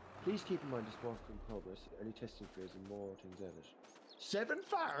 Please keep in mind this work in progress, early testing phase, and more things added. 7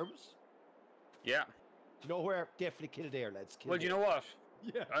 farms? Yeah. Do you know where? Definitely Kildare, lads. Well, Kildare. you know what?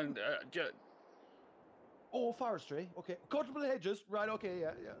 Yeah. And Oh, forestry. Okay. Cuttable hedges. Right. Okay.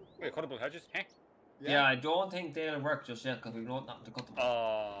 Yeah. Yeah. wait, cuttable hedges? Huh? Yeah, I don't think they'll work just yet because we've not nothing to cut them.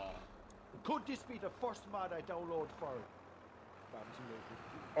 Could this be the first mod I download for Farm Simulator?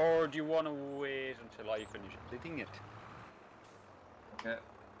 Or do you want to wait until I finish editing it? Okay.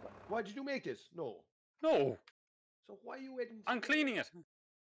 Why did you make this? No. No, So why are you waiting? I'm cleaning it.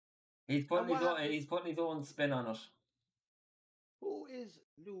 He's putting what he's putting his own spin on it. Who is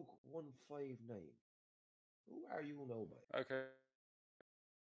Luke 159? Who are you now, by? Okay.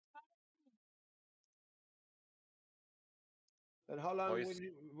 And how long Boys.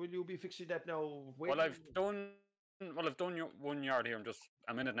 will you be fixing that now? Well, I've done your 1 yard here.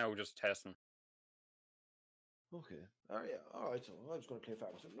 I'm in it now, just testing. Okay. All right. So I was going to play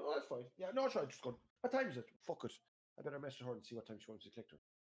Farm Sim. No, that's fine. Yeah. No, sure. Just go. What time is it? Fuck it. I better message her and see what time she wants to collect her.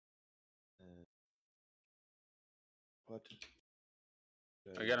 What?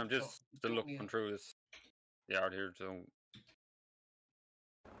 Again, I'm just still looking through this yard here, so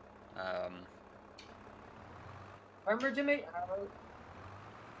Remember, Jimmy?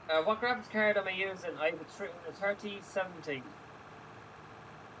 What graphics card am I using? I have a 3070.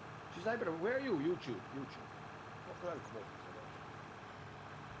 She's like, where are you? YouTube. Fuck around, come over.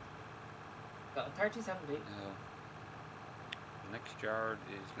 Got a 3070. the next yard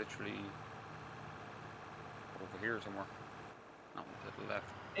is literally over here somewhere. Not to the left.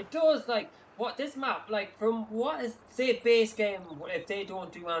 It does, like, what this map, like, from what is, say, base game, if they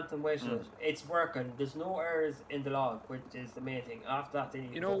don't do anything with it, it's working. There's no errors in the log, which is the main thing. After that, they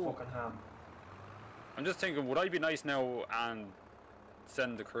need to go fucking ham. I'm just thinking, would I be nice now and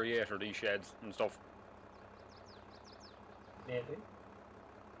send the creator these sheds and stuff? Maybe.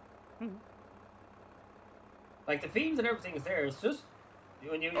 Like, the themes and everything is there. It's just,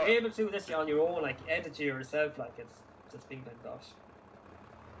 when you're able to do this on your own, like, edit it yourself, like, it's just being like that.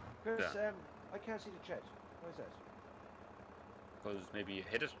 Chris, I can't see the chat. Why is that? Because maybe you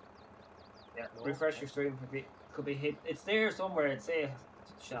hit it. Yeah, no, refresh your stream. Could be hit. It's there somewhere. It's a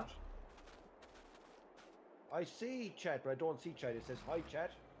chat. I see chat, but I don't see chat. It says hi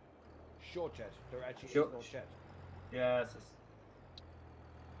chat. Show chat. There actually is no chat. Yes.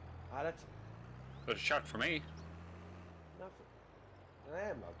 That's. But it's chat for me. Nothing. I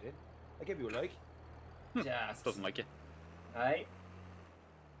am logged in. I give you a like. Yes. Doesn't like you. Aye.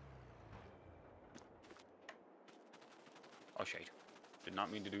 Oh shit. Did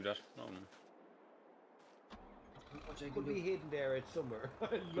not mean to do that. Could be hidden there at somewhere.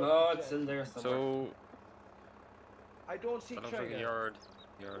 No, it's in there somewhere. So I don't see that looks like a yard.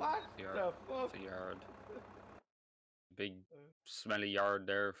 What Yard. the fuck? It's a yard. Big smelly yard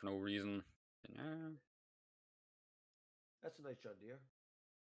there for no reason. Yeah. That's a nice John Deere.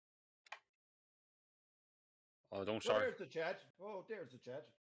 Oh, don't start. There's the chat. Oh, there's the chat.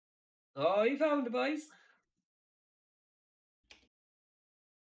 Oh, you found the boys.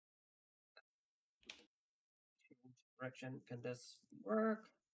 Direction. Can this work?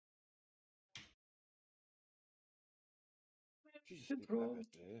 Control.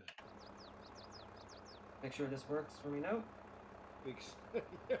 Make sure this works for me now. Big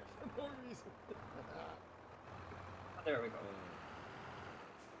yeah, for no reason. There we go.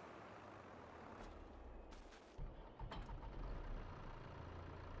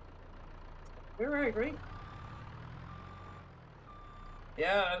 You're agree.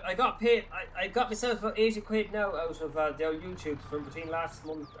 Yeah, I got paid. I got myself about 80 quid now out of the old YouTube from between last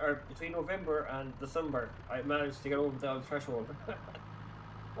month or between November and December. I managed to get over the old threshold.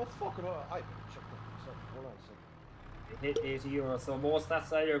 Oh fucking hell! I checked that myself. Hold on a second. It hit €80, so most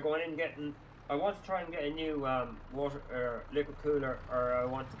that's either going in getting. I want to try and get a new water or liquid cooler, or I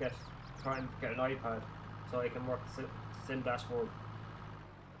want to try and get an iPad so I can work the sim dashboard.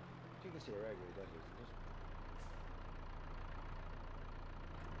 I think it's here regularly. That is, isn't it?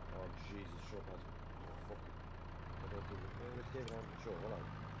 Oh Jesus! Show pass. Oh fuck it. I don't think it. Let's take it on the show. Hold on.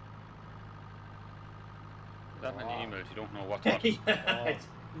 That many emails, you don't know what's what. Yeah.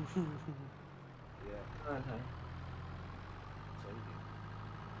 Yeah.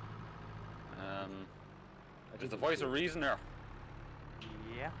 There's the voice of reason there.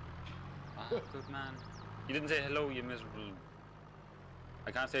 Yeah. Ah, good man. You didn't say hello, you miserable. I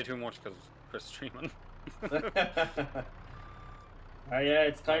can't say too much because Chris is streaming. Yeah,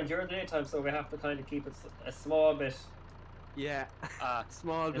 it's kind of during the daytime, so we have to kind of keep it a small bit. Yeah,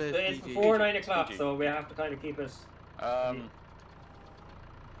 small bit. It's PG. before 9 o'clock, PG. so we have to kind of keep it.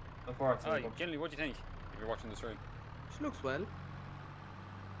 Unfortunately. Kenley, what do you think? If you're watching the stream. She looks well.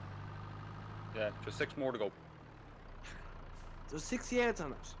 Yeah, just 6 more to go. There's 6 yards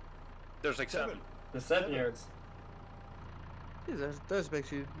on it. There's like 7. The 7 yards. Jeez, that's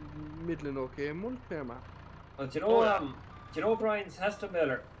actually middling okay multiplayer map. Well, do you know Brian's Heston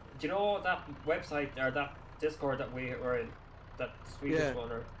Miller? Do you know that website or that Discord that we were in? That Swedish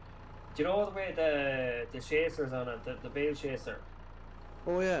one? Or, do you know the way the chasers on it, the bale chaser?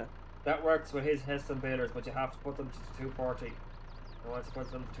 Oh yeah. That works with his Heston balers, but you have to put them to 240. And once you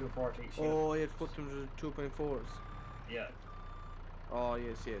put them to 240, oh, you have to put them to 2.4s. Yeah. Oh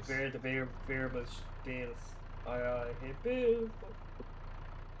yes. The variable bales. I hate bales.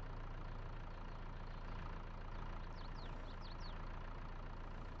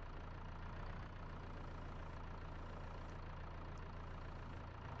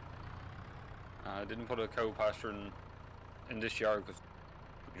 I didn't put a cow pasture in this yard because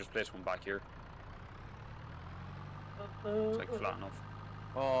we just placed one back here. It's like flat enough.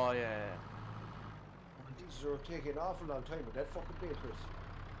 Oh yeah. These are taking an awful long time with that fucking bale, Chris.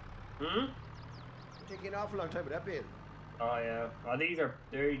 Taking an awful long time with that bale. Oh yeah. Oh, these are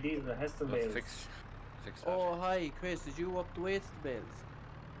the Heston bales. Fix that. Oh hi, Chris. Did you up the weight of the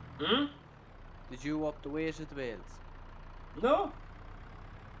bales? Did you up the weight of the bales? No.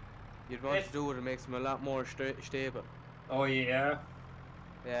 You'd want to do it. It makes them a lot more stable. Oh yeah.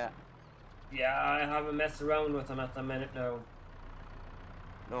 Yeah. Yeah, I haven't messed around with them at the minute now.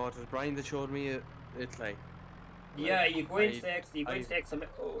 No, it was Brian that showed me it. It's like. Yeah, you go into the XML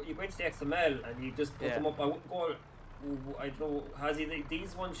and you just put them up. I wouldn't go. I don't know. Has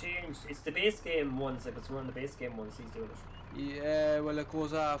these ones changed? It's the base game ones. If it's running the base game ones, he's doing it. Yeah, well, it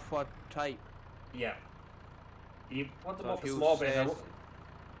goes off what type. Yeah. You put them So up if a you small bit. said-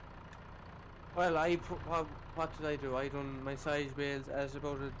 Well, I put what did I do? I done my size bales as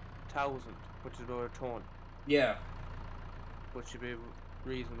about 1,000, which is about a ton, Yeah. which should be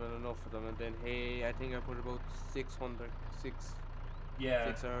reasonable enough for them. And then hay, I think I put about 6 Yeah.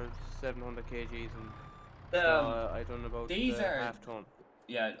 or 700 kgs, and I done about these are half ton.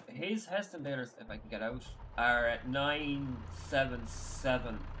 Yeah, his Heston balers, if I can get out, are at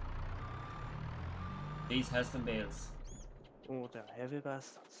 977. These Heston bales. Oh, they're heavy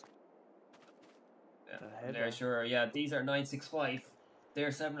bastards. Yeah, they're sure. Yeah, these are 965.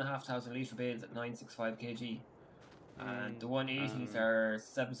 They're 7,500 litre bales at 965 kg. And the 180s are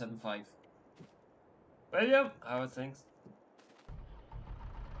 775. Well, yeah, how it thinks.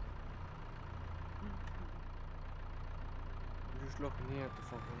 I'm just looking here at the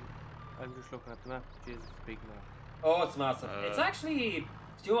fucking. I'm just looking at the map. Jesus, it's a big map. Oh, it's massive. It's actually,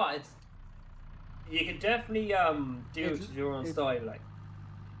 do you know what? You can definitely do it to your own style, like.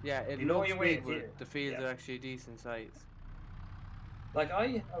 Yeah, it You know looks your way big, to- but the fields are actually decent size. Like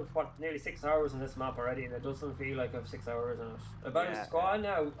I have nearly 6 hours in this map already, and it doesn't feel like I have 6 hours in it. If I was to go on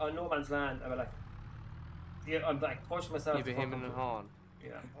now on No Man's Land, I'd be like, yeah, I'm like pushing myself. You'd be him and Horn.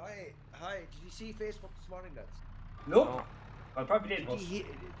 Yeah. Hi. Did you see Facebook this morning, lads? Nope. No. I probably did.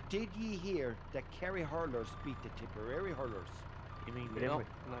 Did ye hear that Kerry hurlers beat the Tipperary hurlers? You mean No,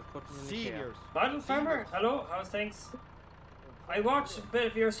 and I put them in the care. seniors? Model Farmer, hello, how's things? I watched a bit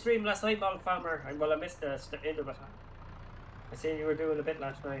of your stream last night, Model Farmer, and well, I missed the end of it. I seen you were doing a bit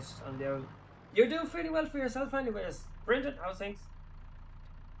last night on the old. You're doing pretty well for yourself, anyways. Brendan, how's things?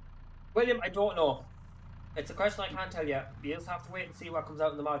 William, I don't know. It's a question I can't tell you. You just have to wait and see what comes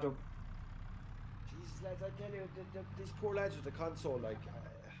out in the module. Jesus, lads, I tell you, these poor lads with the console, like.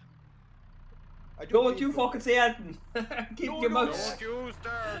 Don't you fucking say anything. Keep your mouth Don't you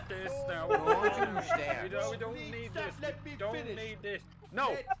start this now. Don't you start. We don't need this. Let me We don't finish. need this.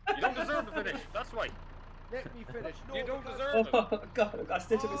 No, you don't deserve to finish. That's why. Let me finish. No, You don't because deserve it. Oh god, I got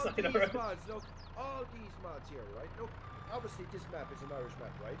stitched all beside these already. mods, look, all these mods here, right? Look, obviously this map is an Irish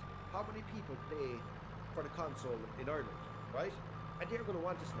map, right? How many people play for the console in Ireland, right? And they're going to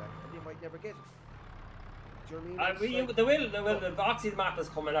want this map, and they might never get it. Do you know what I mean? It's like- They will. The Voxy map is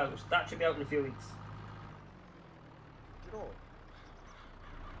coming out. That should be out in a few weeks. You know,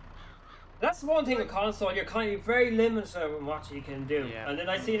 That's one thing with console. You're kind of very limited in what you can do. Yeah. And then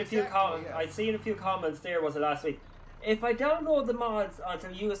I seen a few Exactly, yeah. I seen a few comments there. Was it last week? If I download the mods onto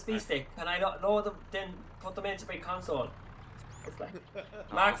a USB stick, can I not load them? Then put them into my console. It's like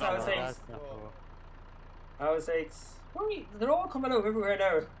Max, I was saying. That's not cool. I was saying. Wait, they're all coming out everywhere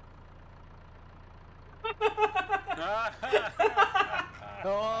now.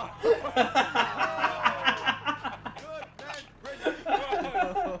 Oh. good man, Brendan.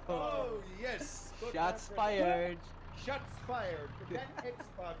 Shots fired. Shots fired. But that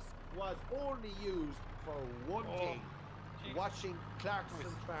Xbox was only used for one thing. Jeez. Watching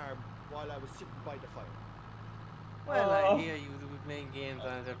Clarkson's farm while I was sitting by the fire. Well, I hear you will be playing games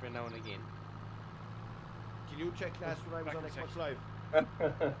on it every now and again. Can you check last when I was on Xbox Live?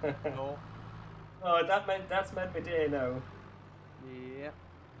 No. Oh, that's meant my day now. Yeah.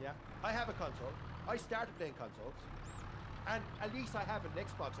 Yeah. I have a console. I started playing consoles. And at least I have an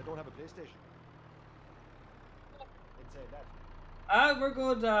Xbox. I don't have a PlayStation. In saying that. We're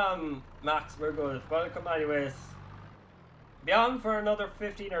good, Max, we're good. Welcome anyways. Be on for another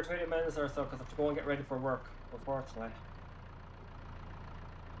 15 or 20 minutes or so because I have to go and get ready for work, unfortunately.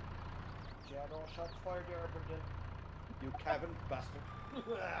 Yeah, no shots fired there, Brendan. You Kevin bastard.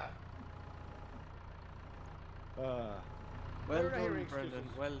 Well We're not hearing done, Brendan.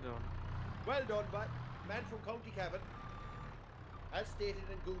 excuses. Well done. Well done, but man from County Cavan, as stated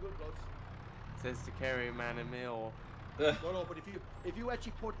in Google Plus. Says the carry man in Mayo. No, but if you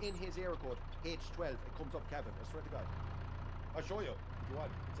actually put in his area code H12, it comes up Cavan. I swear to God. I'll show you if you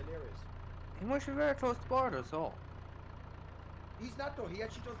want. It's hilarious. He must be very close to border, so. He's not though. He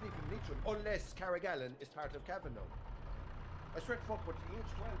actually doesn't even need to, unless Carrigallen is part of Cavan now. I swear to fuck, but the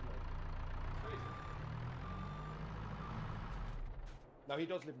H12 like. Crazy. Now he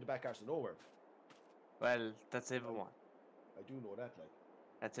does live in the back arse of nowhere. Well, that's everyone. I do know that, like.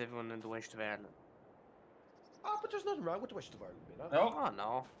 That's everyone in the west of Ireland. Oh, but there's nothing wrong with the west of Ireland, man. No, Oh,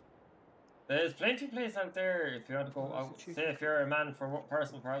 no. there's plenty of places out there if you want to go out. Say if you're a man for one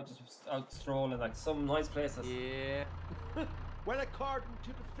person for out strolling, like some nice places. Yeah. Well, according to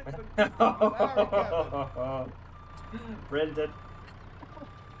the flippin' you are in Cavan. Brendan.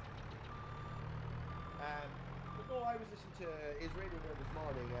 But no, I was listening to his radio there this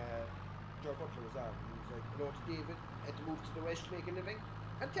morning. Joe Butler was on. He was like, you know, to David, had to move to the west to make a living.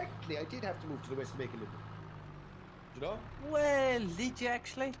 And technically, I did have to move to the west to make a living. You know? Well, did you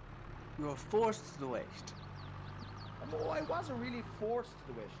actually? You were forced to the west. No, I wasn't really forced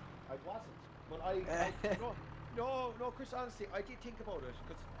to the west. I wasn't. But no, Chris, honestly, I did think about it.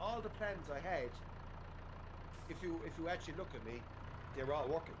 Because all the plans I had, if you actually look at me, they were all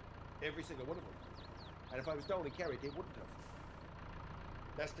working. Every single one of them. And if I was down in Kerry, they wouldn't have.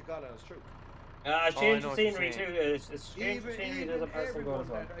 That's the God honest truth. Change the scenery too. It's change the scenery to the person everyone going as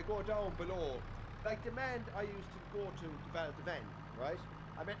well. that I go down below, like the man I used to go to Val the Van, right?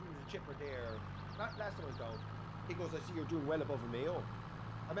 I met him in the chipper there. Not last time I was down. He goes, I see you're doing well above in Mayo.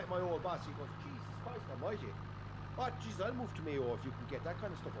 I met my old boss. He goes, Jesus Christ Almighty. Oh, Jesus, I'll move to Mayo if you can get that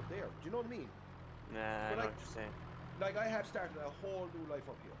kind of stuff up there. Do you know what I mean? Nah, I know what you're saying. Like I have started a whole new life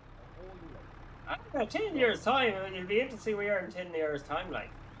up here. A whole new life. 10 years time, you'll be able to see where you are in 10 years time, like.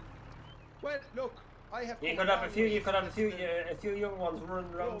 Well, look, I have. You could have a few young ones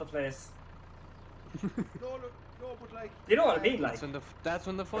running around the place. No, but like. You know what I mean, like. That's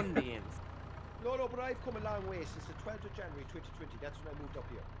when the fun begins. No, but I've come a long way since the 12th of January 2020. That's when I moved up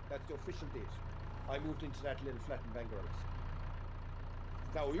here. That's the official date. I moved into that little flat in Bangor.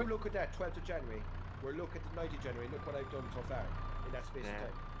 Now, you look at that 12th of January. We're looking at the 9th of January. Look what I've done so far in that space of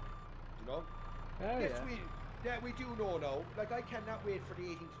time. You know? Yes, we do know now. Like, I cannot wait for the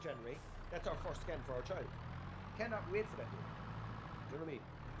 18th of January. That's our first scan for our child. Cannot wait for that day. Do you know what I mean?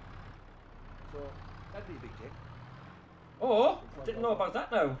 So, that'd be a big thing. Oh, didn't know about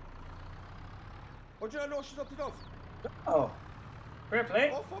that now. Oh, do you not know she's up to Duff? Oh, fair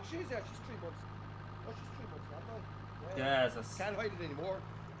play. Oh, fuck, she is there. She's 3 months. Oh, she's 3 months now. Jesus. Can't hide it anymore.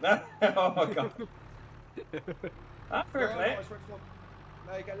 Oh, God. Fair play. No, I swear to fuck.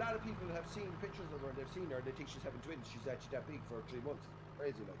 Like, a lot of people have seen pictures of her and they've seen her and they think she's having twins. She's actually that big for 3 months.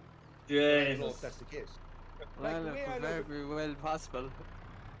 Crazy, like. I don't know if Jesus. that's the case. Well, Like, the way I it look could very well possible.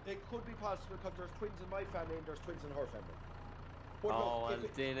 It could be possible because there's twins in my family and there's twins in her family. But Oh, look, well,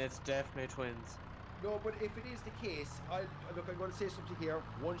 then it's definitely twins. no, but if it is the case, I'm going to say something here.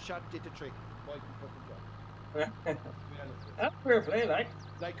 One shot did the trick. Michael fucking God. That's fair play, like.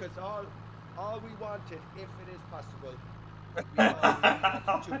 Like, because all we wanted, if it is possible, we all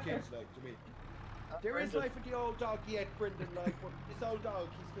wanted 2 kids, like, to me. There is life in the old dog yet, Brendan, like, but this old dog,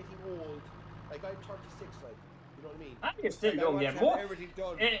 he's getting old. Like, I'm 36, like, you know what I mean? I think it's still Like, I young want yet. to have everything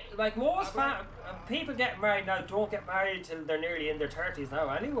done. Like most people get married now don't get married till they're nearly in their 30s now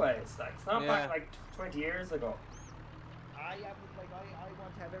anyways. Like, it's not back like 20 years ago. I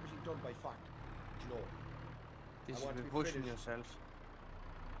want to have everything done by fact. Do you know? You I should want be to be pushing finished. yourself.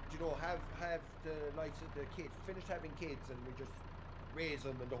 Do you know, have the likes of the kids, finished having kids and we just raise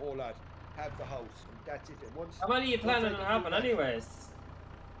them and the whole lot, have the house, and that's it. And once, How many are you planning I on can do having that- anyways?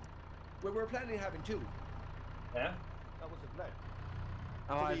 Well, we're planning on having 2. Yeah? That was the plan.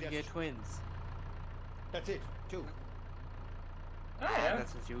 How For are me, you that's- get twins? That's it. 2. Ah, yeah.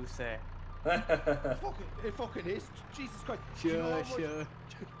 That's what you say. It fucking is. Jesus Christ. Do you know how much?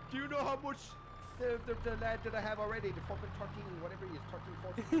 Do you know how much the lad that I have already? The fucking 13, whatever he is, 13,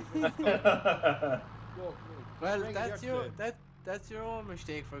 14. Well, that's your own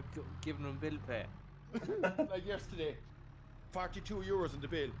mistake for giving them bill pay. Like yesterday, 42 euros in the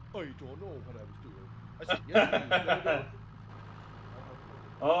bill. I don't know what I was doing. I said, yes, please.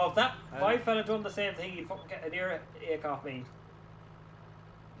 Oh, if that my fella done the same thing, he'd fucking get an earache off me.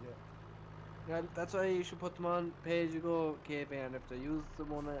 Well, that's why you should put them on pay-as-you-go KB, and if they use the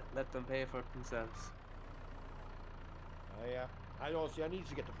money, let them pay for it themselves. Yeah. I know, see, I need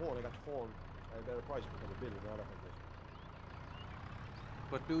to get the phone. I got the phone at a better price because of the bill and all that kind of stuff.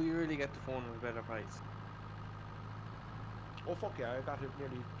 But do you really get the phone at a better price? Oh, fuck yeah, I got it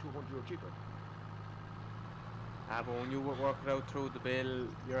nearly 200 euro cheaper. Ah, but when you work it out through the bill,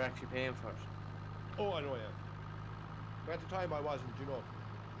 you're actually paying for it. Oh, I know, yeah. But at the time I wasn't, you know.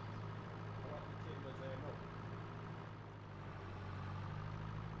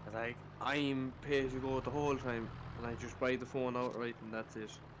 Like, I'm pay-as-you-go the whole time, and I just buy the phone outright, and that's it.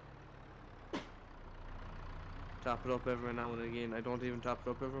 Top it up every now and again. I don't even top it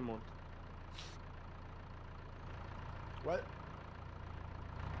up every month. Well,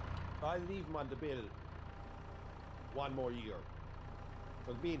 I'll leave him on the bill 1 more year.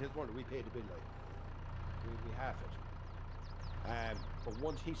 Because me and his brother, we pay the bill, like. We half it. But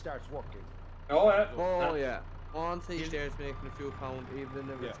once he starts working... Oh, yeah. Once he starts making a few pounds, even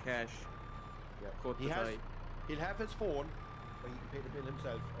if it's cash, cut the tie. He'll have his phone, or he can pay the bill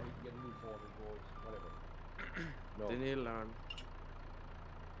himself, or he can get a new phone and go, whatever. No. Then he'll learn.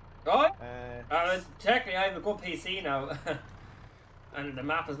 Right? Technically, I have a good PC now, and the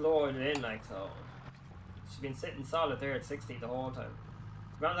map is loaded in, like, so. She's been sitting solid there at 60 the whole time.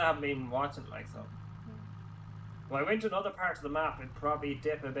 To be honest, I haven't been watching it, like, so. When I went to another part of the map, it'd probably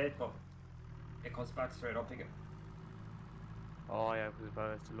dip a bit, but it comes back straight up again. Oh yeah, because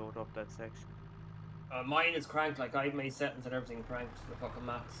about to load up that section. Mine is cranked, like I've made settings and everything cranked to the fucking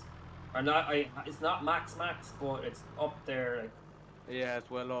max. Or not, it's not max, but it's up there, like. Yeah, it's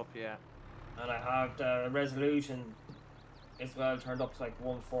well up, yeah. And I have the resolution as well turned up to like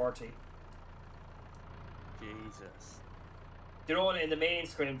 140. Jesus. You know, in the main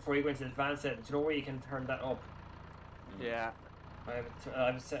screen before you go into the advanced settings, you know where you can turn that up? Yeah. I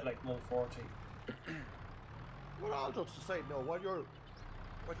have it set like 140. Well, all jokes aside, no, what you're doing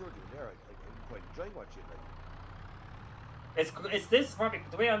there, I'm quite enjoying watching it. It's this probably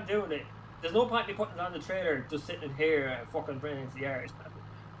the way I'm doing it. There's no point in me putting it on the trailer, just sitting here and fucking bringing it into the yard.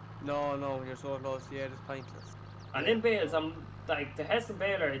 No, you're so close. Yeah, it's pointless. And in bales, I'm like the Heston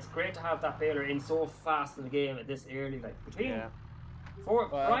baler. It's great to have that baler in so fast in the game at this early. Like between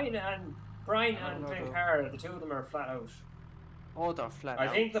Brian and Glencar, the two of them are flat out. Oh, they're flat out.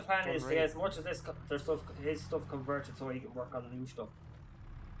 I think the plan is to get as much of his stuff converted so he can work on the new stuff.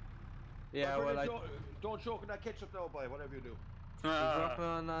 Yeah, well, don't choke on that ketchup now, boy. Whatever you do. He's working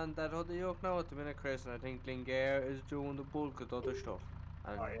on that other yoke now at the minute, Chris, and I think Glencar is doing the bulk of the other stuff.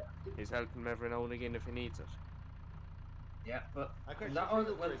 And he's helping him every now and again if he needs it. Yeah, but Chris, did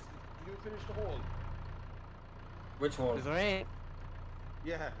you finish the hole? Which hole? Is there rain?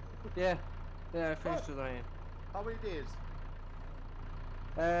 Yeah. Yeah, I finished the rain. How many days?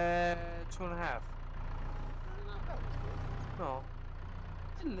 2.5. No.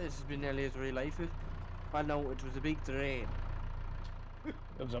 This has been nearly as real life. Well, no, it was a big drain. It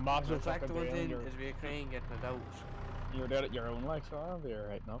was a massive fucking fucking drain. It'd be a crane getting it out. You were there at your own, like, so I'll be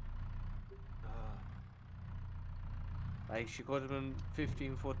alright now. Like, she could have been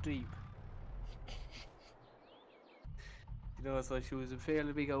 15 foot deep. You know, so she was a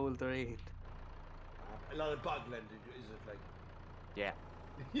fairly big old drain. A lot of bogland, is it like? Yeah.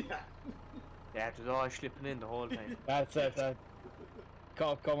 Yeah, it was all slipping in the whole time. That's it.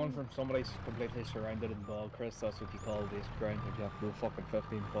 Coming from somebody completely surrounded in bog, Chris, that's what you call this ground. You have to go fucking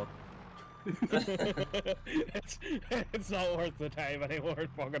 15 foot. it's not worth the time anymore.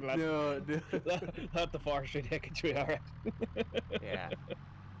 Fucking let the forestry take it to you, alright. Yeah.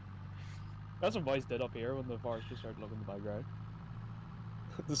 That's what boys did up here when the forestry started looking in the background.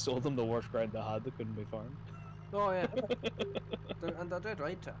 They sold them the worst ground they had that couldn't be farmed. Oh yeah. And they're dead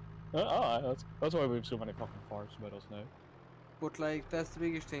right to. That's why we have so many fucking forests about us now. But like, that's the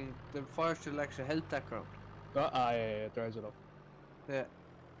biggest thing. The forest will actually help that ground. Yeah, it dries it up. Yeah.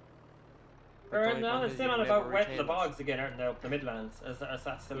 No, it's still on about wetting the bogs again, aren't they, up the Midlands? Is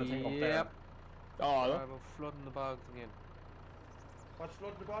that still a thing up there? Yep. Oh, about flooding the bogs again. What's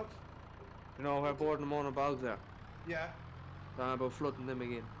flooding the bogs? You know where Borden and Mona bogs are? Yeah. They're about flooding them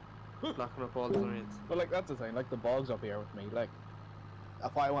again. blocking up all the lanes. But like that's the thing, like the bog's up here with me. Like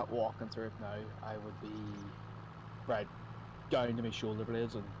if I went walking through it now, I would be right down to my shoulder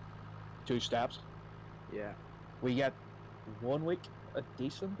blades and 2 steps. Yeah. We get 1 week a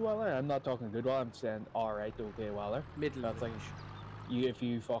decent weather. I'm not talking good weather. I'm saying all right, okay weather. Middle That thing, if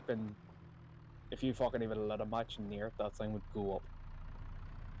you fucking even let a match near it, that thing would go up.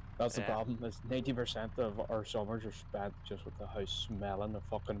 That's the problem. Is 90% of our summers are spent just with the house smelling of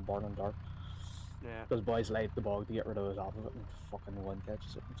fucking burning dirt. Yeah. Because boys light the bog to get rid of the top of it, and fucking the wind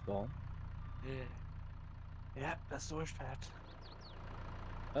catches it and it's gone. Yeah. Yeah, that's the worst part.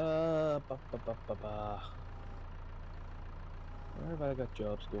 Where have I got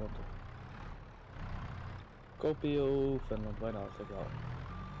jobs going to? Skopje, Finland, why not? Take that. I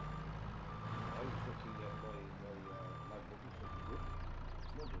was looking at my MacBook. It's looking good.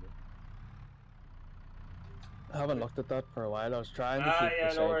 It's not good. I haven't looked at that for a while. I was trying to keep yeah,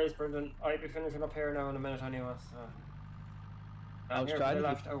 beside. no worries, Brendan. I'll be finishing up here now in a minute anyway, so... I was here trying for to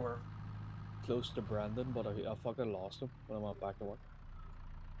the keep last hour. close to Brandon, but I fucking lost him when I went back to work.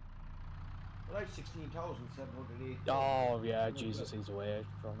 Well, I have 16,708. Oh yeah, Jesus, he's away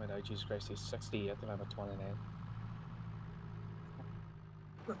from me now. Jesus Christ, he's 68 and I'm at 29.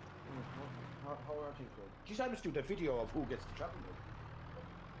 How are things going? Geez, I must do the video of who gets the travel mug.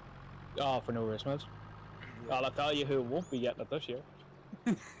 Oh, for no race match. Well, I'll tell you who won't be getting it this year.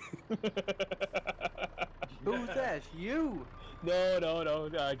 Who's that? You? No,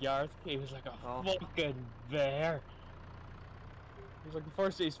 Gareth. He was like a fucking bear. He was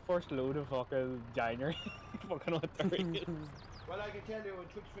like his first load of fucking January. Fucking went the race. Well, I can tell you in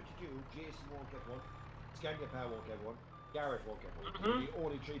Twitch 22, Jason won't get one, Scandapa won't get one, Garrett won't get one. The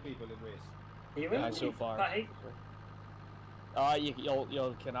only 3 people in race. Even so far. You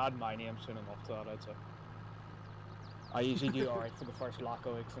can add my name soon enough to that, I'd say. I usually do alright for the first lack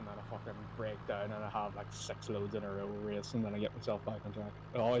of weeks and then I fucking break down and I have like 6 loads in a row race and then I get myself back on track.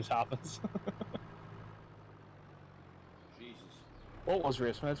 It always happens. Jesus. What was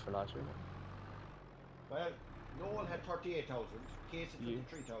race match for last year? Well, Noel had 38,000, Case at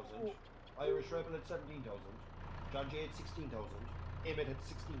 23,000, Irish Rebel at 17,000, John Jay had 16,000, Emmett had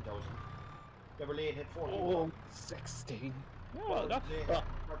 16,000, Beverlane had 14,000. Oh, 16. Well, Zay had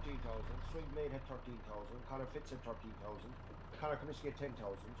 13,000, Swingblade had 13,000, Connor Fitz had 13,000, Connor Comiskey had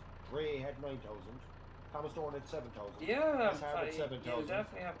 10,000, Ray had 9,000, Thomas Dorn had 7,000. Yeah, had 7,000. You'll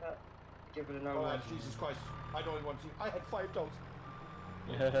definitely have that. Give it another one. Jesus Christ, I don't even want to see. I had 5,000.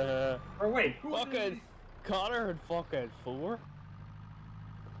 Yeah. Or wait, fucking Connor had fucking 4.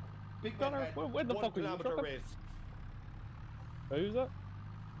 Big Connor, when the fuck was you race? Who's that?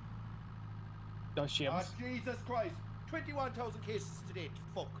 Oh, Seamus. Jesus Christ. 21,000 cases to date.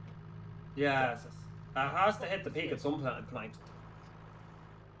 Fuck. yes. That has to hit the peak at some point.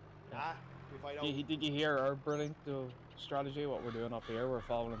 Ah, if I don't. Did you hear our brilliant strategy? What we're doing up here? We're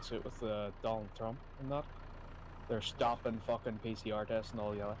following suit with Donald Trump and that. They're stopping fucking PCR tests and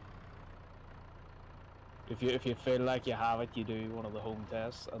all the other. If you feel like you have it, you do one of the home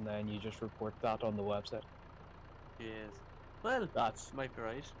tests and then you just report that on the website. Yes. Well, that's might be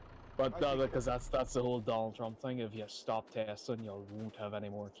right. But because that's the whole Donald Trump thing. If you stop testing, you won't have any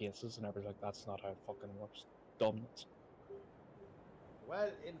more cases, and everything's like that's not how it fucking works. Dumbness. Well,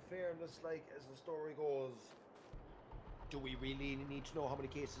 in fairness, like as the story goes, do we really need to know how many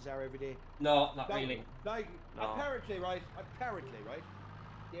cases are every day? No, not really. Like apparently, right?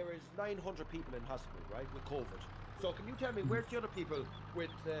 There is 900 people in hospital, right, with COVID. So can you tell me where's the other people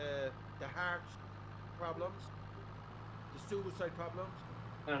with the heart problems, the suicide problems?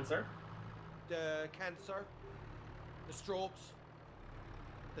 Cancer. The cancer, the strokes,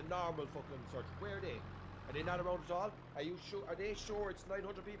 the normal fucking surgery. Where are they? Are they not around at all? Are you sure? Are they sure it's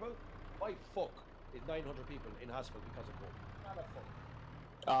 900 people? Why fuck is 900 people in hospital because of COVID? Not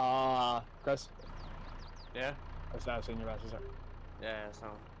a fuck. Chris. Yeah? I've seen your message there. Yeah, so.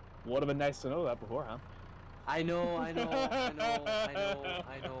 Would have been nice to know that beforehand. I know.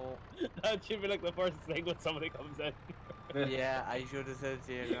 That should be like the first thing when somebody comes in. Yeah, I should have said it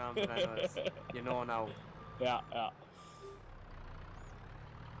to you, but anyways, you know now. Yeah.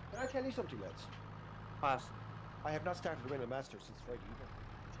 Can I tell you something, lads? What? I have not started winning a master since Friday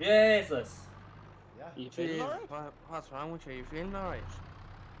evening. Jesus. Yeah. You feeling alright? What's wrong with you? You feeling alright?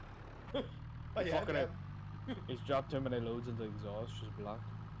 He's dropped too many loads into exhaust, just black.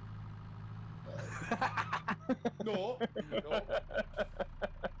 No.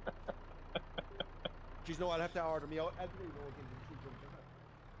 Jeez, no, I'll have to order me out. I'll believe no one can do 2 jumps in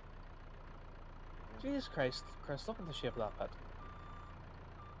that. Jesus Christ, Chris, look at the shape of that pit.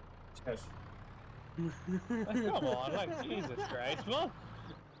 Yes. Come on, like, Jesus Christ, man.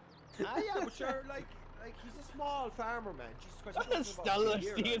 Yeah, but sure, like he's a small farmer, man. Jesus Christ, he doesn't Still, about a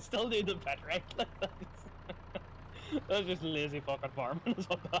year, you like. still need the pet, right? Like that's just lazy fucking farming. Is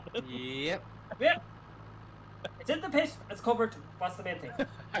what that is. Yep. Yeah. It's in the pit. It's covered. What's the main thing?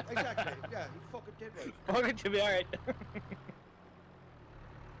 Exactly. Yeah, he fucking did right. Fuck it, to be alright.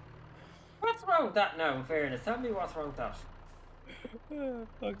 What's wrong with that now? In fairness, tell me what's wrong with that.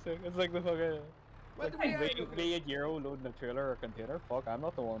 Fuck's sake, it's like the fucking. Well, Like, the way I look at be it, a euro loading a trailer or container. Fuck, I'm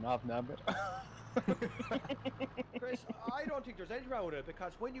not the one having that bit. Chris, I don't think there's anything wrong with it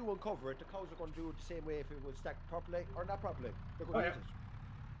because when you uncover it, the cows are going to do it the same way if it was stacked properly or not properly. They're going to eat it.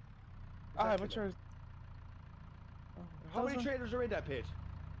 Ah, Exactly but sure. How many trailers are in that pit?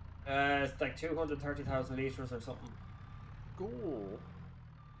 It's like 230,000 litres or something. Cool.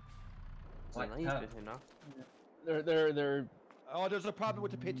 It's a Like, nice bit, you know. They're. Oh, there's a problem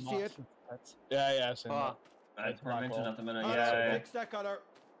with the pit. See it? massive pets. Yeah, I've seen that. It's mentioned at the minute. Alright, Yeah. Fix that color.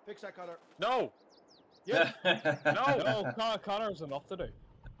 Fix that color. No! Yes. No! No, Connor's enough to do.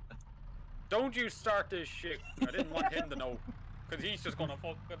 Don't you start this shit. I didn't want him to know. Because he's just gonna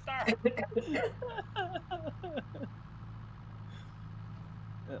fucking start.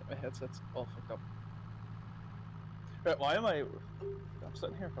 My headset's all fucked up. Right, why am I? I'm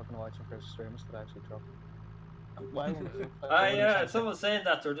sitting here fucking watching Chris stream instead of actually talking. Why am I? Someone's saying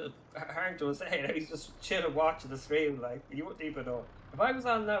that they're Harrington was saying he's just chilling watching the stream. Like you wouldn't even know. If I was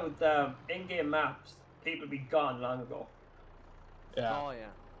on now with in-game maps, people would be gone long ago. Yeah. Oh yeah.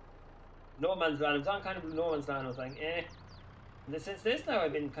 No Man's Land. I was on kind of No Man's Land. I was like, eh. And since this now,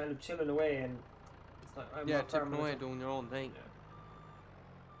 I've been kind of chilling away and it's like I'm Yeah, not tipping farming away, or something. doing your own thing. Yeah.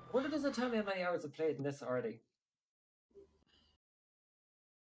 Wonder does it tell me how many hours I've played in this already?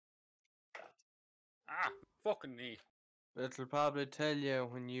 Ah, fucking me. It'll probably tell you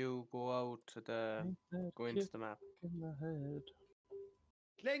when you go out to go into the map. In the head.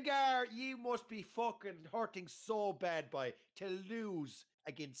 Glengar, you must be fucking hurting so bad, boy, to lose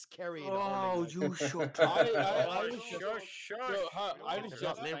against Kerry in Oh, hurling. like. you shut I up. was just. Shush. I was There's just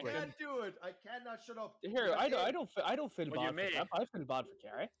not I limerick. can't do it. I cannot shut up. here. I don't feel Well, you bad for may. them. I feel bad for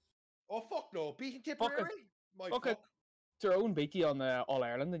Kerry. Oh fuck no! Beating Fucking- Tipperary? My fucking- fuck. Throwing beaty on the All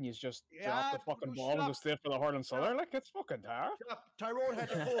Ireland and you just drop Yeah, the fucking you ball shut and go up. straight for the hurling solar. Like it's fucking tar. Tyrone had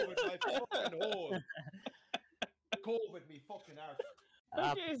the COVID, my fucking hole. COVID, me fucking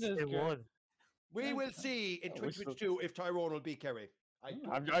arse. Jesus Christ. We will see in Oh, we still- 2022 if Tyrone will beat Kerry.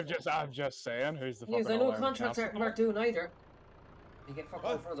 I'm just saying who's the Yes, fucking I know All-Ireland contracts champion. aren't doing either. You get fuck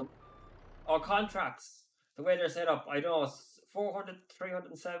all What? for them. Or contracts, the way they're set up, I don't know, it's 400,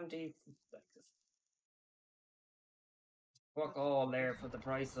 370. Like this. Fuck all there for the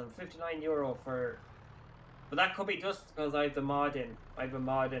price of €59 for. But that could be just because I have the mod in. I have a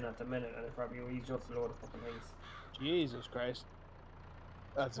mod in at the minute, and it probably reads just a load of fucking things. Jesus Christ.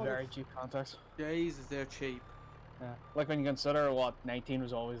 That's Well, very cheap context. Jesus, they're cheap. Yeah. Like when you consider what 19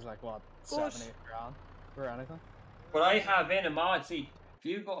 was always like what But- 7-8 grand for anything. But I have in a mod. See,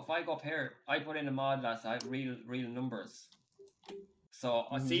 if I go up here, I put in a mod last. I have real numbers. So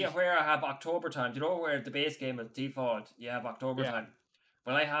I see where I have October time. Do you know where the base game is default? You have October Yeah. time.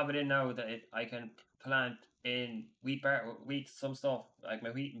 But I have it in now that I can plant in wheat, some stuff like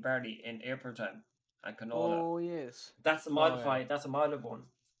my wheat and barley in April time and canola. Oh yes. That's a modified. That's a modded one.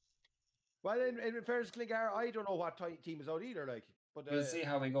 Well, in fairness, Glengar, I don't know what team is out either, like. But We'll see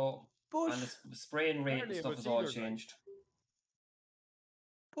how we go. But And the spraying rate and Apparently it stuff was is all Steelers, like. changed.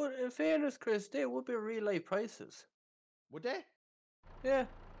 but in fairness, Chris, they would be real life prices. would they? Yeah.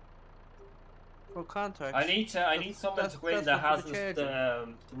 For contracts. I need someone to go in that's that what has they're this,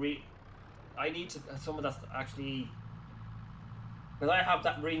 charging. I need someone that's actually, because I have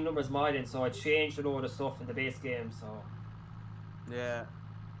that real numbers mod in, so I changed a load of stuff in the base game. So Yeah.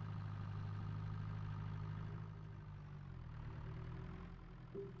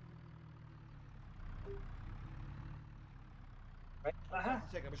 right, Hold on a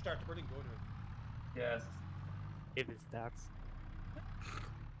second, I'm going to start the burning going here. yes. It is stats.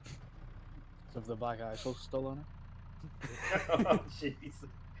 If the black eye so still on it. Oh jeez.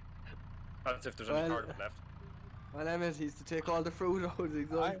 That's if there's any Well- part of it left. Well, I meant he's to take all the fruit out of the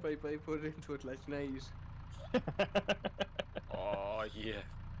exhaust pipe I put into it last night. Oh, yeah.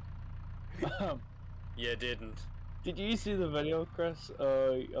 You didn't. Did you see the video, Chris,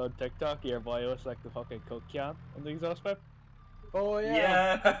 on TikTok? Your boy was like the fucking coke can on the exhaust pipe. Oh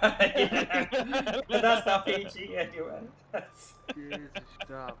Yeah. Yeah. But that's not PG anyway. That's... Jesus,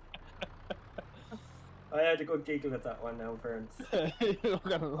 stop. I had a good giggle at that one now, in fairness. You're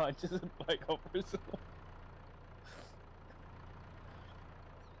gonna launch it back up or so.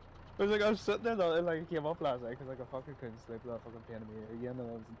 was like, I was sitting there, though, and like, I came up last night because like, I fucking couldn't sleep with that fucking pain in my ear again, and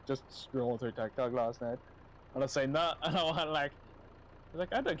I was just scrolling through TikTok last night, and I seen that, and I went like, I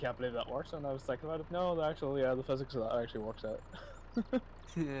can't believe that works, and I was thinking about it. No, the physics of that actually works out.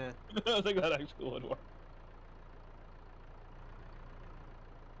 Yeah. I think that actually would work.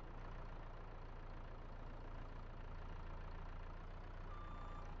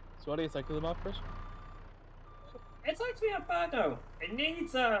 So what do you think of the map, Chris? It's actually not bad now. It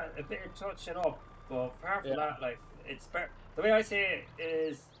needs a bit of touching up, but apart from that, like, it's better. The way I say it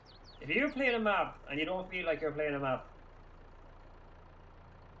is, if you're playing a map and you don't feel like you're playing a map,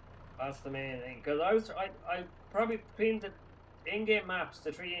 that's the main thing. Because I probably between the in-game maps,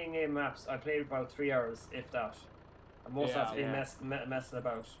 the 3 in-game maps, I played about 3 hours, if that. And most of that's been messing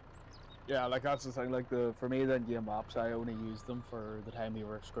about. Yeah, like that's the thing. Like for me, the in-game maps, I only used them for the time we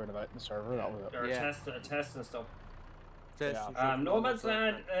were screwing about in the server. That was it. Or test and stuff. No Man's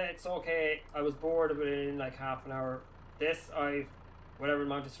Land, it's okay. I was bored of it in like half an hour. This, whatever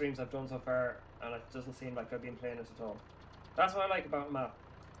amount of streams I've done so far, and it doesn't seem like I've been playing it at all. That's what I like about a map.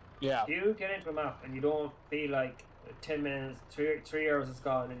 Yeah. If you get into a map and you don't feel like 10 minutes, 3 hours is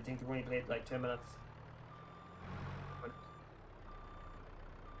gone, and you think you've only played like 10 minutes.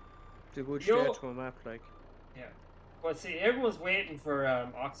 It's a good stretch to a map, like. Yeah. But see, everyone's waiting for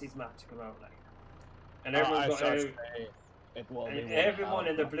Oxy's map to come out, like. And everyone's everyone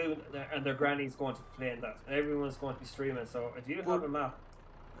in the blue and their granny's going to be playing that. And everyone's going to be streaming. So if you have a map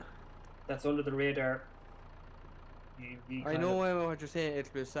that's under the radar, I know what you're saying.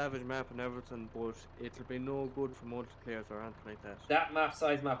 It'll be a savage map and everything, but it'll be no good for multiplayer or anything like that. That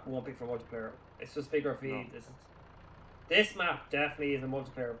size map won't be for multiplayer. It's just bigger feed. No. This map definitely is a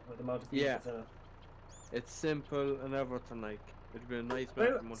multiplayer with the amount of feed that's in it. It's simple and everything, like. It'll be a nice map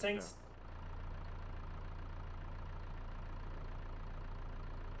for multiplayer.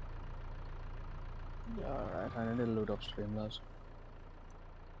 Alright, I need to load up Streamlabs.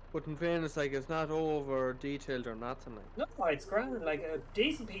 But in fairness, like, it's not over detailed or nothing, like. No, it's grand. Like, a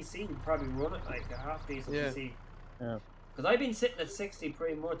decent PC would probably run it, like, a half decent PC. Yeah. Because I've been sitting at 60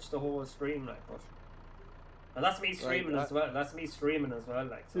 pretty much the whole stream, like, but. And that's me streaming as well. That's me streaming as well,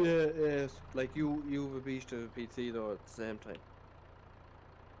 like. So. Yeah. Like, you've a beast of a PC, though, at the same time.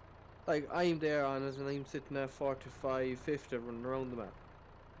 Like, I'm there on it, and I'm sitting at 45, 50 running around the map.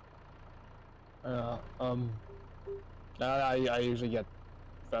 I usually get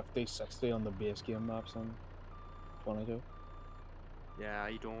 50, 60 on the base game maps on 22. Yeah,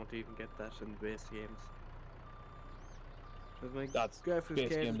 I don't even get that in the base games. Because my That's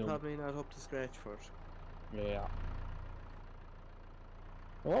graphics card is probably not up to scratch for it. Yeah.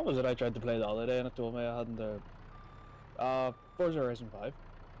 What was it I tried to play the other day and it told me I hadn't Forza Horizon 5.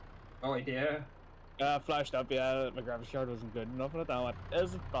 Oh yeah. Flashed up, yeah, my graphics card wasn't good enough for it. I went,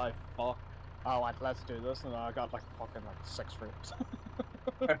 is it by fuck? I went, let's do this, and I got like fucking 6 frames.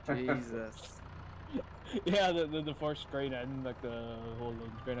 Jesus. Yeah, the first screen in, like the whole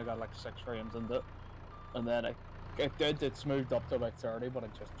load screen, I got like 6 frames into it. And then it smoothed up to about 30, but it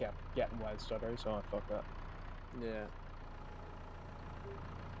just kept getting wild stuttery, so I fuck that. Yeah.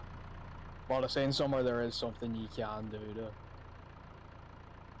 But I've seen somewhere there is something you can do to...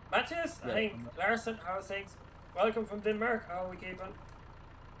 Matches, I think, Larson, how's things? Welcome from Denmark, how are we keeping?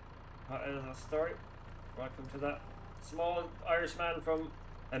 That is a story. Welcome to that small Irishman from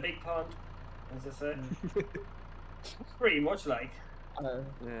a big pond, as I said. Pretty much like.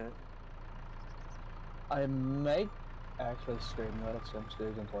 Yeah. I might actually stream that at some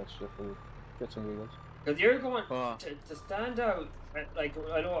stage on Twitch just to get some videos. Because you're going to stand out, like,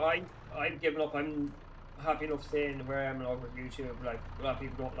 I know I've given up, I'm happy enough staying where I am over YouTube, like, a lot of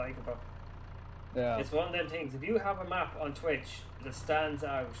people don't like it, but it's one of them things. If you have a map on Twitch that stands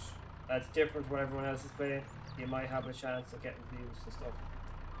out, that's different to what everyone else is playing, you might have a chance of getting views and stuff.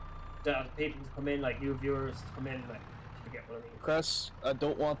 That people to come in, like new viewers to come in, like, to get what I mean. Chris, I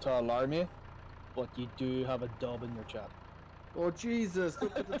don't want to alarm you, but you do have a dub in your chat. Oh Jesus,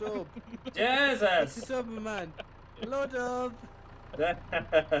 look at the dub. Jesus! It's a dub, man. Hello, dub.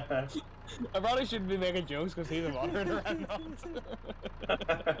 I probably shouldn't be making jokes because he's a moderator and not.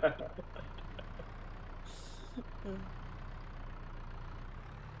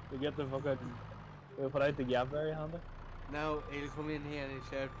 We get the fucking... We put out the gap very handy. Now he'll come in here and he'll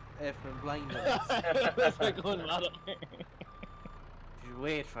shout F and blind. That's like going mad at me. Just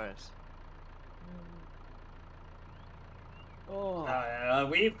wait for it. Oh.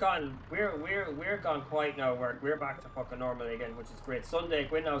 We've gone. We're gone quiet now. We're back to fucking normal again, which is great. Sunday,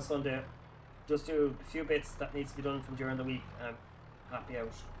 go in now Sunday. Just do a few bits that needs to be done from during the week, and happy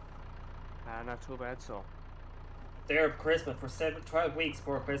out. Not too bad, so. there for Christmas for 12 weeks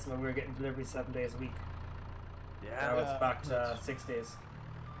before Christmas. We were getting deliveries 7 days a week. Yeah. Now it's back to 6 days.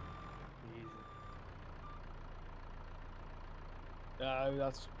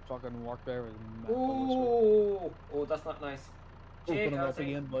 That's fucking work there was Oh, that's not nice. Opening up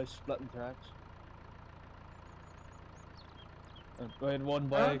again by splitting tracks. We had one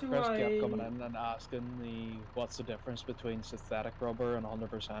boy, Chris, kept coming in and asking what's the difference between synthetic rubber and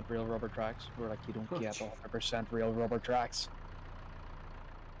 100% real rubber tracks. We're like, you don't get 100% real rubber tracks.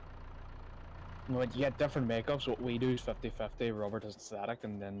 Like, you get different makeups. What we do is 50-50 rubber to synthetic,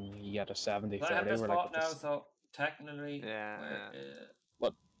 and then you get a 70-30. I have this spot now, so technically,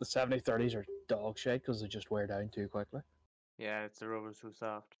 but the 70-30s are dog shit because they just wear down too quickly. Yeah, it's the rubber's too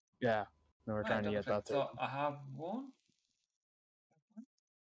soft. Yeah, no, we're trying to get that too. So I have one.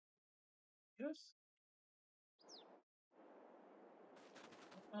 Yes.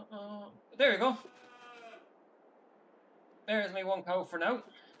 There you go. There's my one cow for now.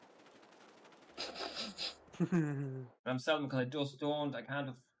 I'm selling because I just don't. I can't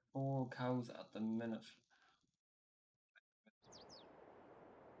afford cows at the minute.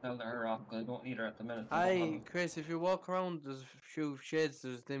 Sell her off because I don't need her at the minute. Hi, Chris. If you walk around, there's a few sheds.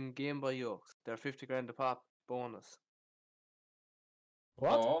 There's them Game Boy yokes. They're 50 grand a pop bonus.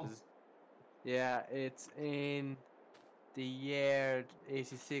 What? Oh. Yeah, it's in the year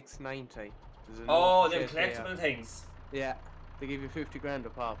 86-90. Oh, them collectible things. Yeah, they give you 50 grand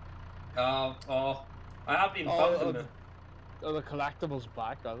a pop. Oh, I have been following them. Are the collectibles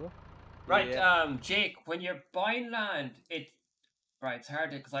back, are they? Right, Yeah. Jake, when you're buying land, it's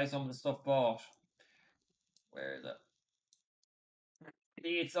hard to, because I have some of the stuff bought. Where is it?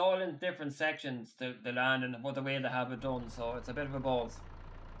 It's all in different sections, the land and what the way they have it done, so it's a bit of a balls.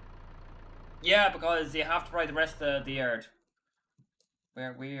 Yeah, because you have to buy the rest of the yard.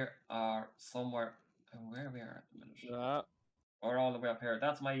 Where we are somewhere, where we are at the minute. Yeah. Or all the way up here.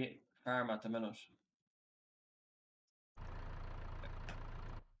 That's my farm at the minute.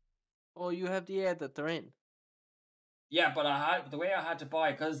 Oh, you have the yard that they're in? Yeah, but the way I had to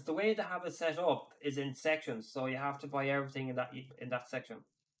buy, because the way they have it set up is in sections, so you have to buy everything in that section.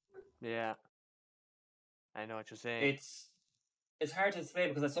 Yeah, I know what you're saying. It's hard to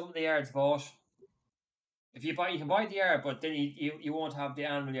explain because some of the yards bought. If you can buy the yard, but then you won't have the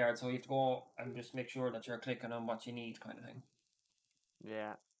animal yard, so you have to go and just make sure that you're clicking on what you need, kind of thing.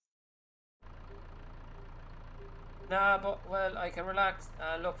 Yeah. Nah, but well, I can relax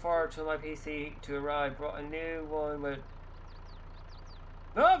and look forward to my PC to arrive. Brought a new one with.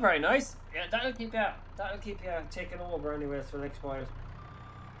 Oh, very nice. Yeah, that'll keep you taking over anyways for the next while.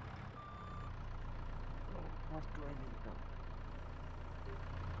 What do I need now?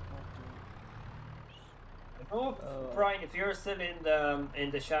 Oh, Brian, if you're still in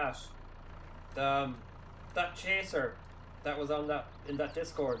the chat, that chaser that was on in that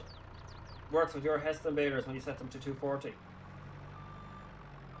Discord works with your Heston balers when you set them to 240.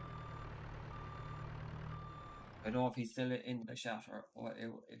 I don't know if he's still in the chat or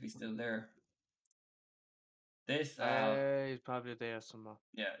if he's still there. This he's probably there somewhere.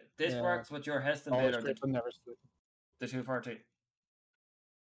 Yeah, this works with your Heston baler. The 240.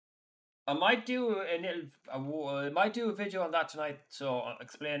 I might do a video on that tonight, so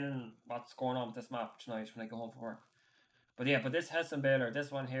explaining what's going on with this map tonight when I go home from work. But yeah, this Heston baler,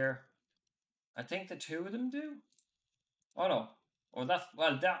 this one here, I think the two of them do. Oh no,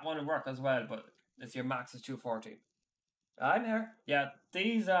 that one will work as well, but it's your max is 240. I'm here. Yeah,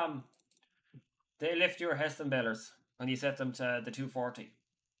 these they lift your Heston balers when you set them to the 240.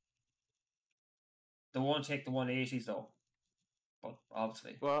 They won't take the 180s though. But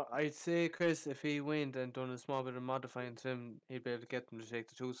obviously. Well, I'd say Chris, if he went and done a small bit of modifying to him, he'd be able to get them to take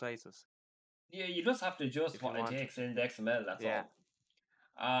the two sizes. Yeah, you just have to adjust what it takes in the XML, that's all.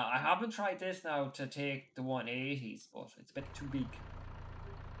 I haven't tried this now to take the 180s, but it's a bit too big.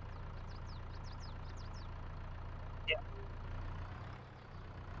 Yeah.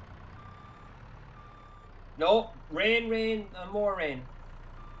 No, rain, and more rain.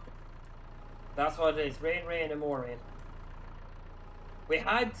 That's what it is. Rain, and more rain. We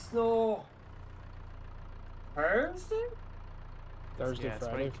had snow Thursday?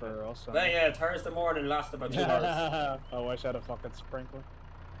 Friday for us. Yeah, Thursday morning lasted about 2 hours. I wish I had a fucking sprinkler.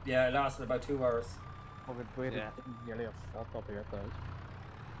 Yeah, it lasted about 2 hours. Fucking waited nearly a foot up here, guys.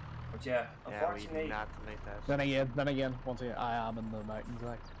 But yeah, unfortunately. Not like that. Then again, once again, I am in the mountains,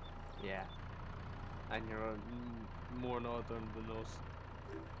 like. Yeah. And you're more northern than us.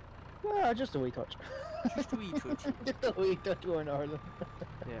 Yeah, just a wee touch. Just a wee touch. Just a wee touch more northern.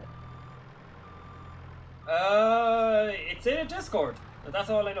 Yeah. It's in a Discord. That's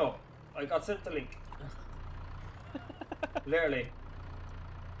all I know. I got sent the link. Literally.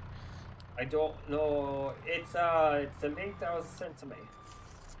 I don't know. It's a link that was sent to me.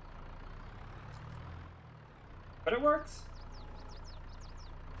 But it works.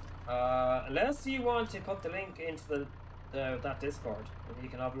 Unless you want to put the link into that Discord, and you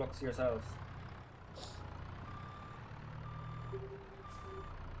can have looks yourselves.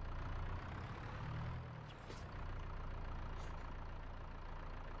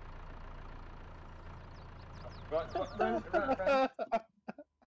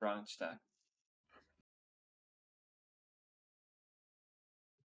 Branch that.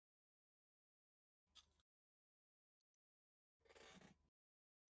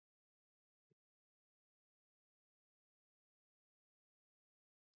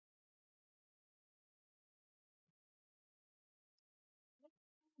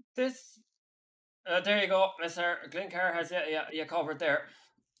 This. There you go, Mr. Glencar has you covered there.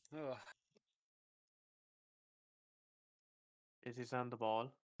 Oh. It is on the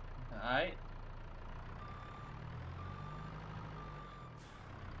ball. Aye.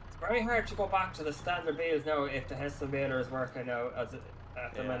 It's very hard to go back to the standard bales now if the Heston baler is working now at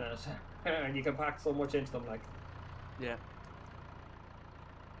the minute. And you can pack so much into them, like. Yeah.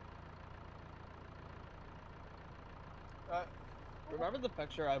 Remember the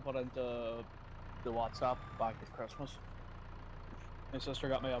picture I put into the WhatsApp back at Christmas? My sister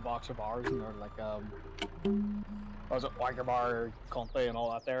got me a box of bars and they're like, was it Wanker Bar, Conte and all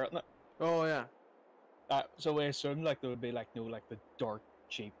that there, isn't it? Oh yeah. So we assumed like there would be like like the dirt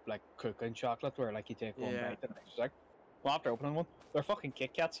cheap like cooking chocolate where like you take one Yeah. bite and it's like, well, after opening one, they're fucking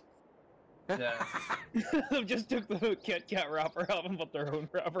Kit Kats. Yeah. They just took the Kit Kat wrapper off and put their own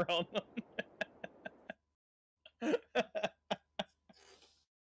wrapper on them.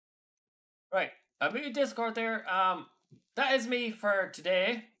 Right. I'll be in Discord there. That is me for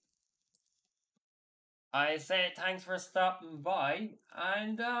today. I say thanks for stopping by,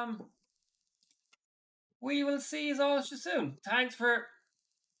 and we will see you all soon. Thanks for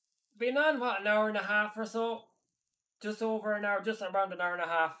being on. What, an hour and a half or so? Just over an hour, just around an hour and a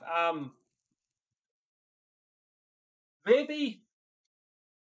half. Maybe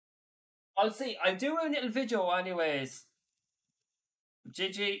I'll see. I'm doing a little video, anyways.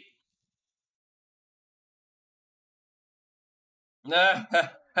 Gigi.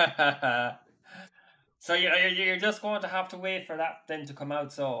 So you're just going to have to wait for that then to come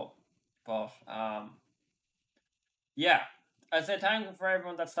out. So, but yeah. I said thank you for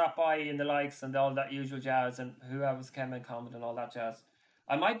everyone that stopped by and the likes and all that usual jazz and whoever's came and commented and all that jazz.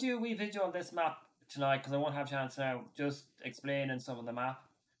 I might do a wee video on this map tonight because I won't have a chance now. Just explaining some of the map,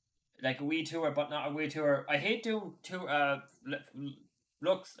 like a wee tour, but not a wee tour. I hate doing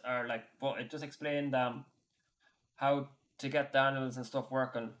looks or like, but it just explained how to get Daniels and stuff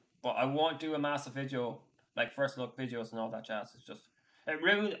working. But I won't do a massive video like first look videos and all that jazz. It's just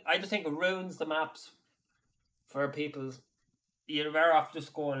I just think it ruins the maps for people. You're better off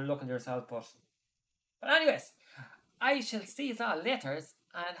just going and looking yourself. But anyways, I shall see you all later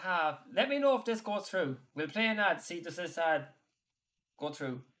and let me know if this goes through. We'll play an ad. See does this ad go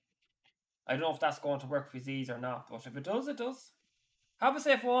through? I don't know if that's going to work for these or not. But if it does, it does. Have a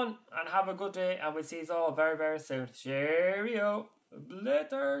safe one and have a good day, and we'll see you all very, very soon. Cheerio.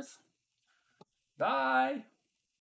 Laters. Bye.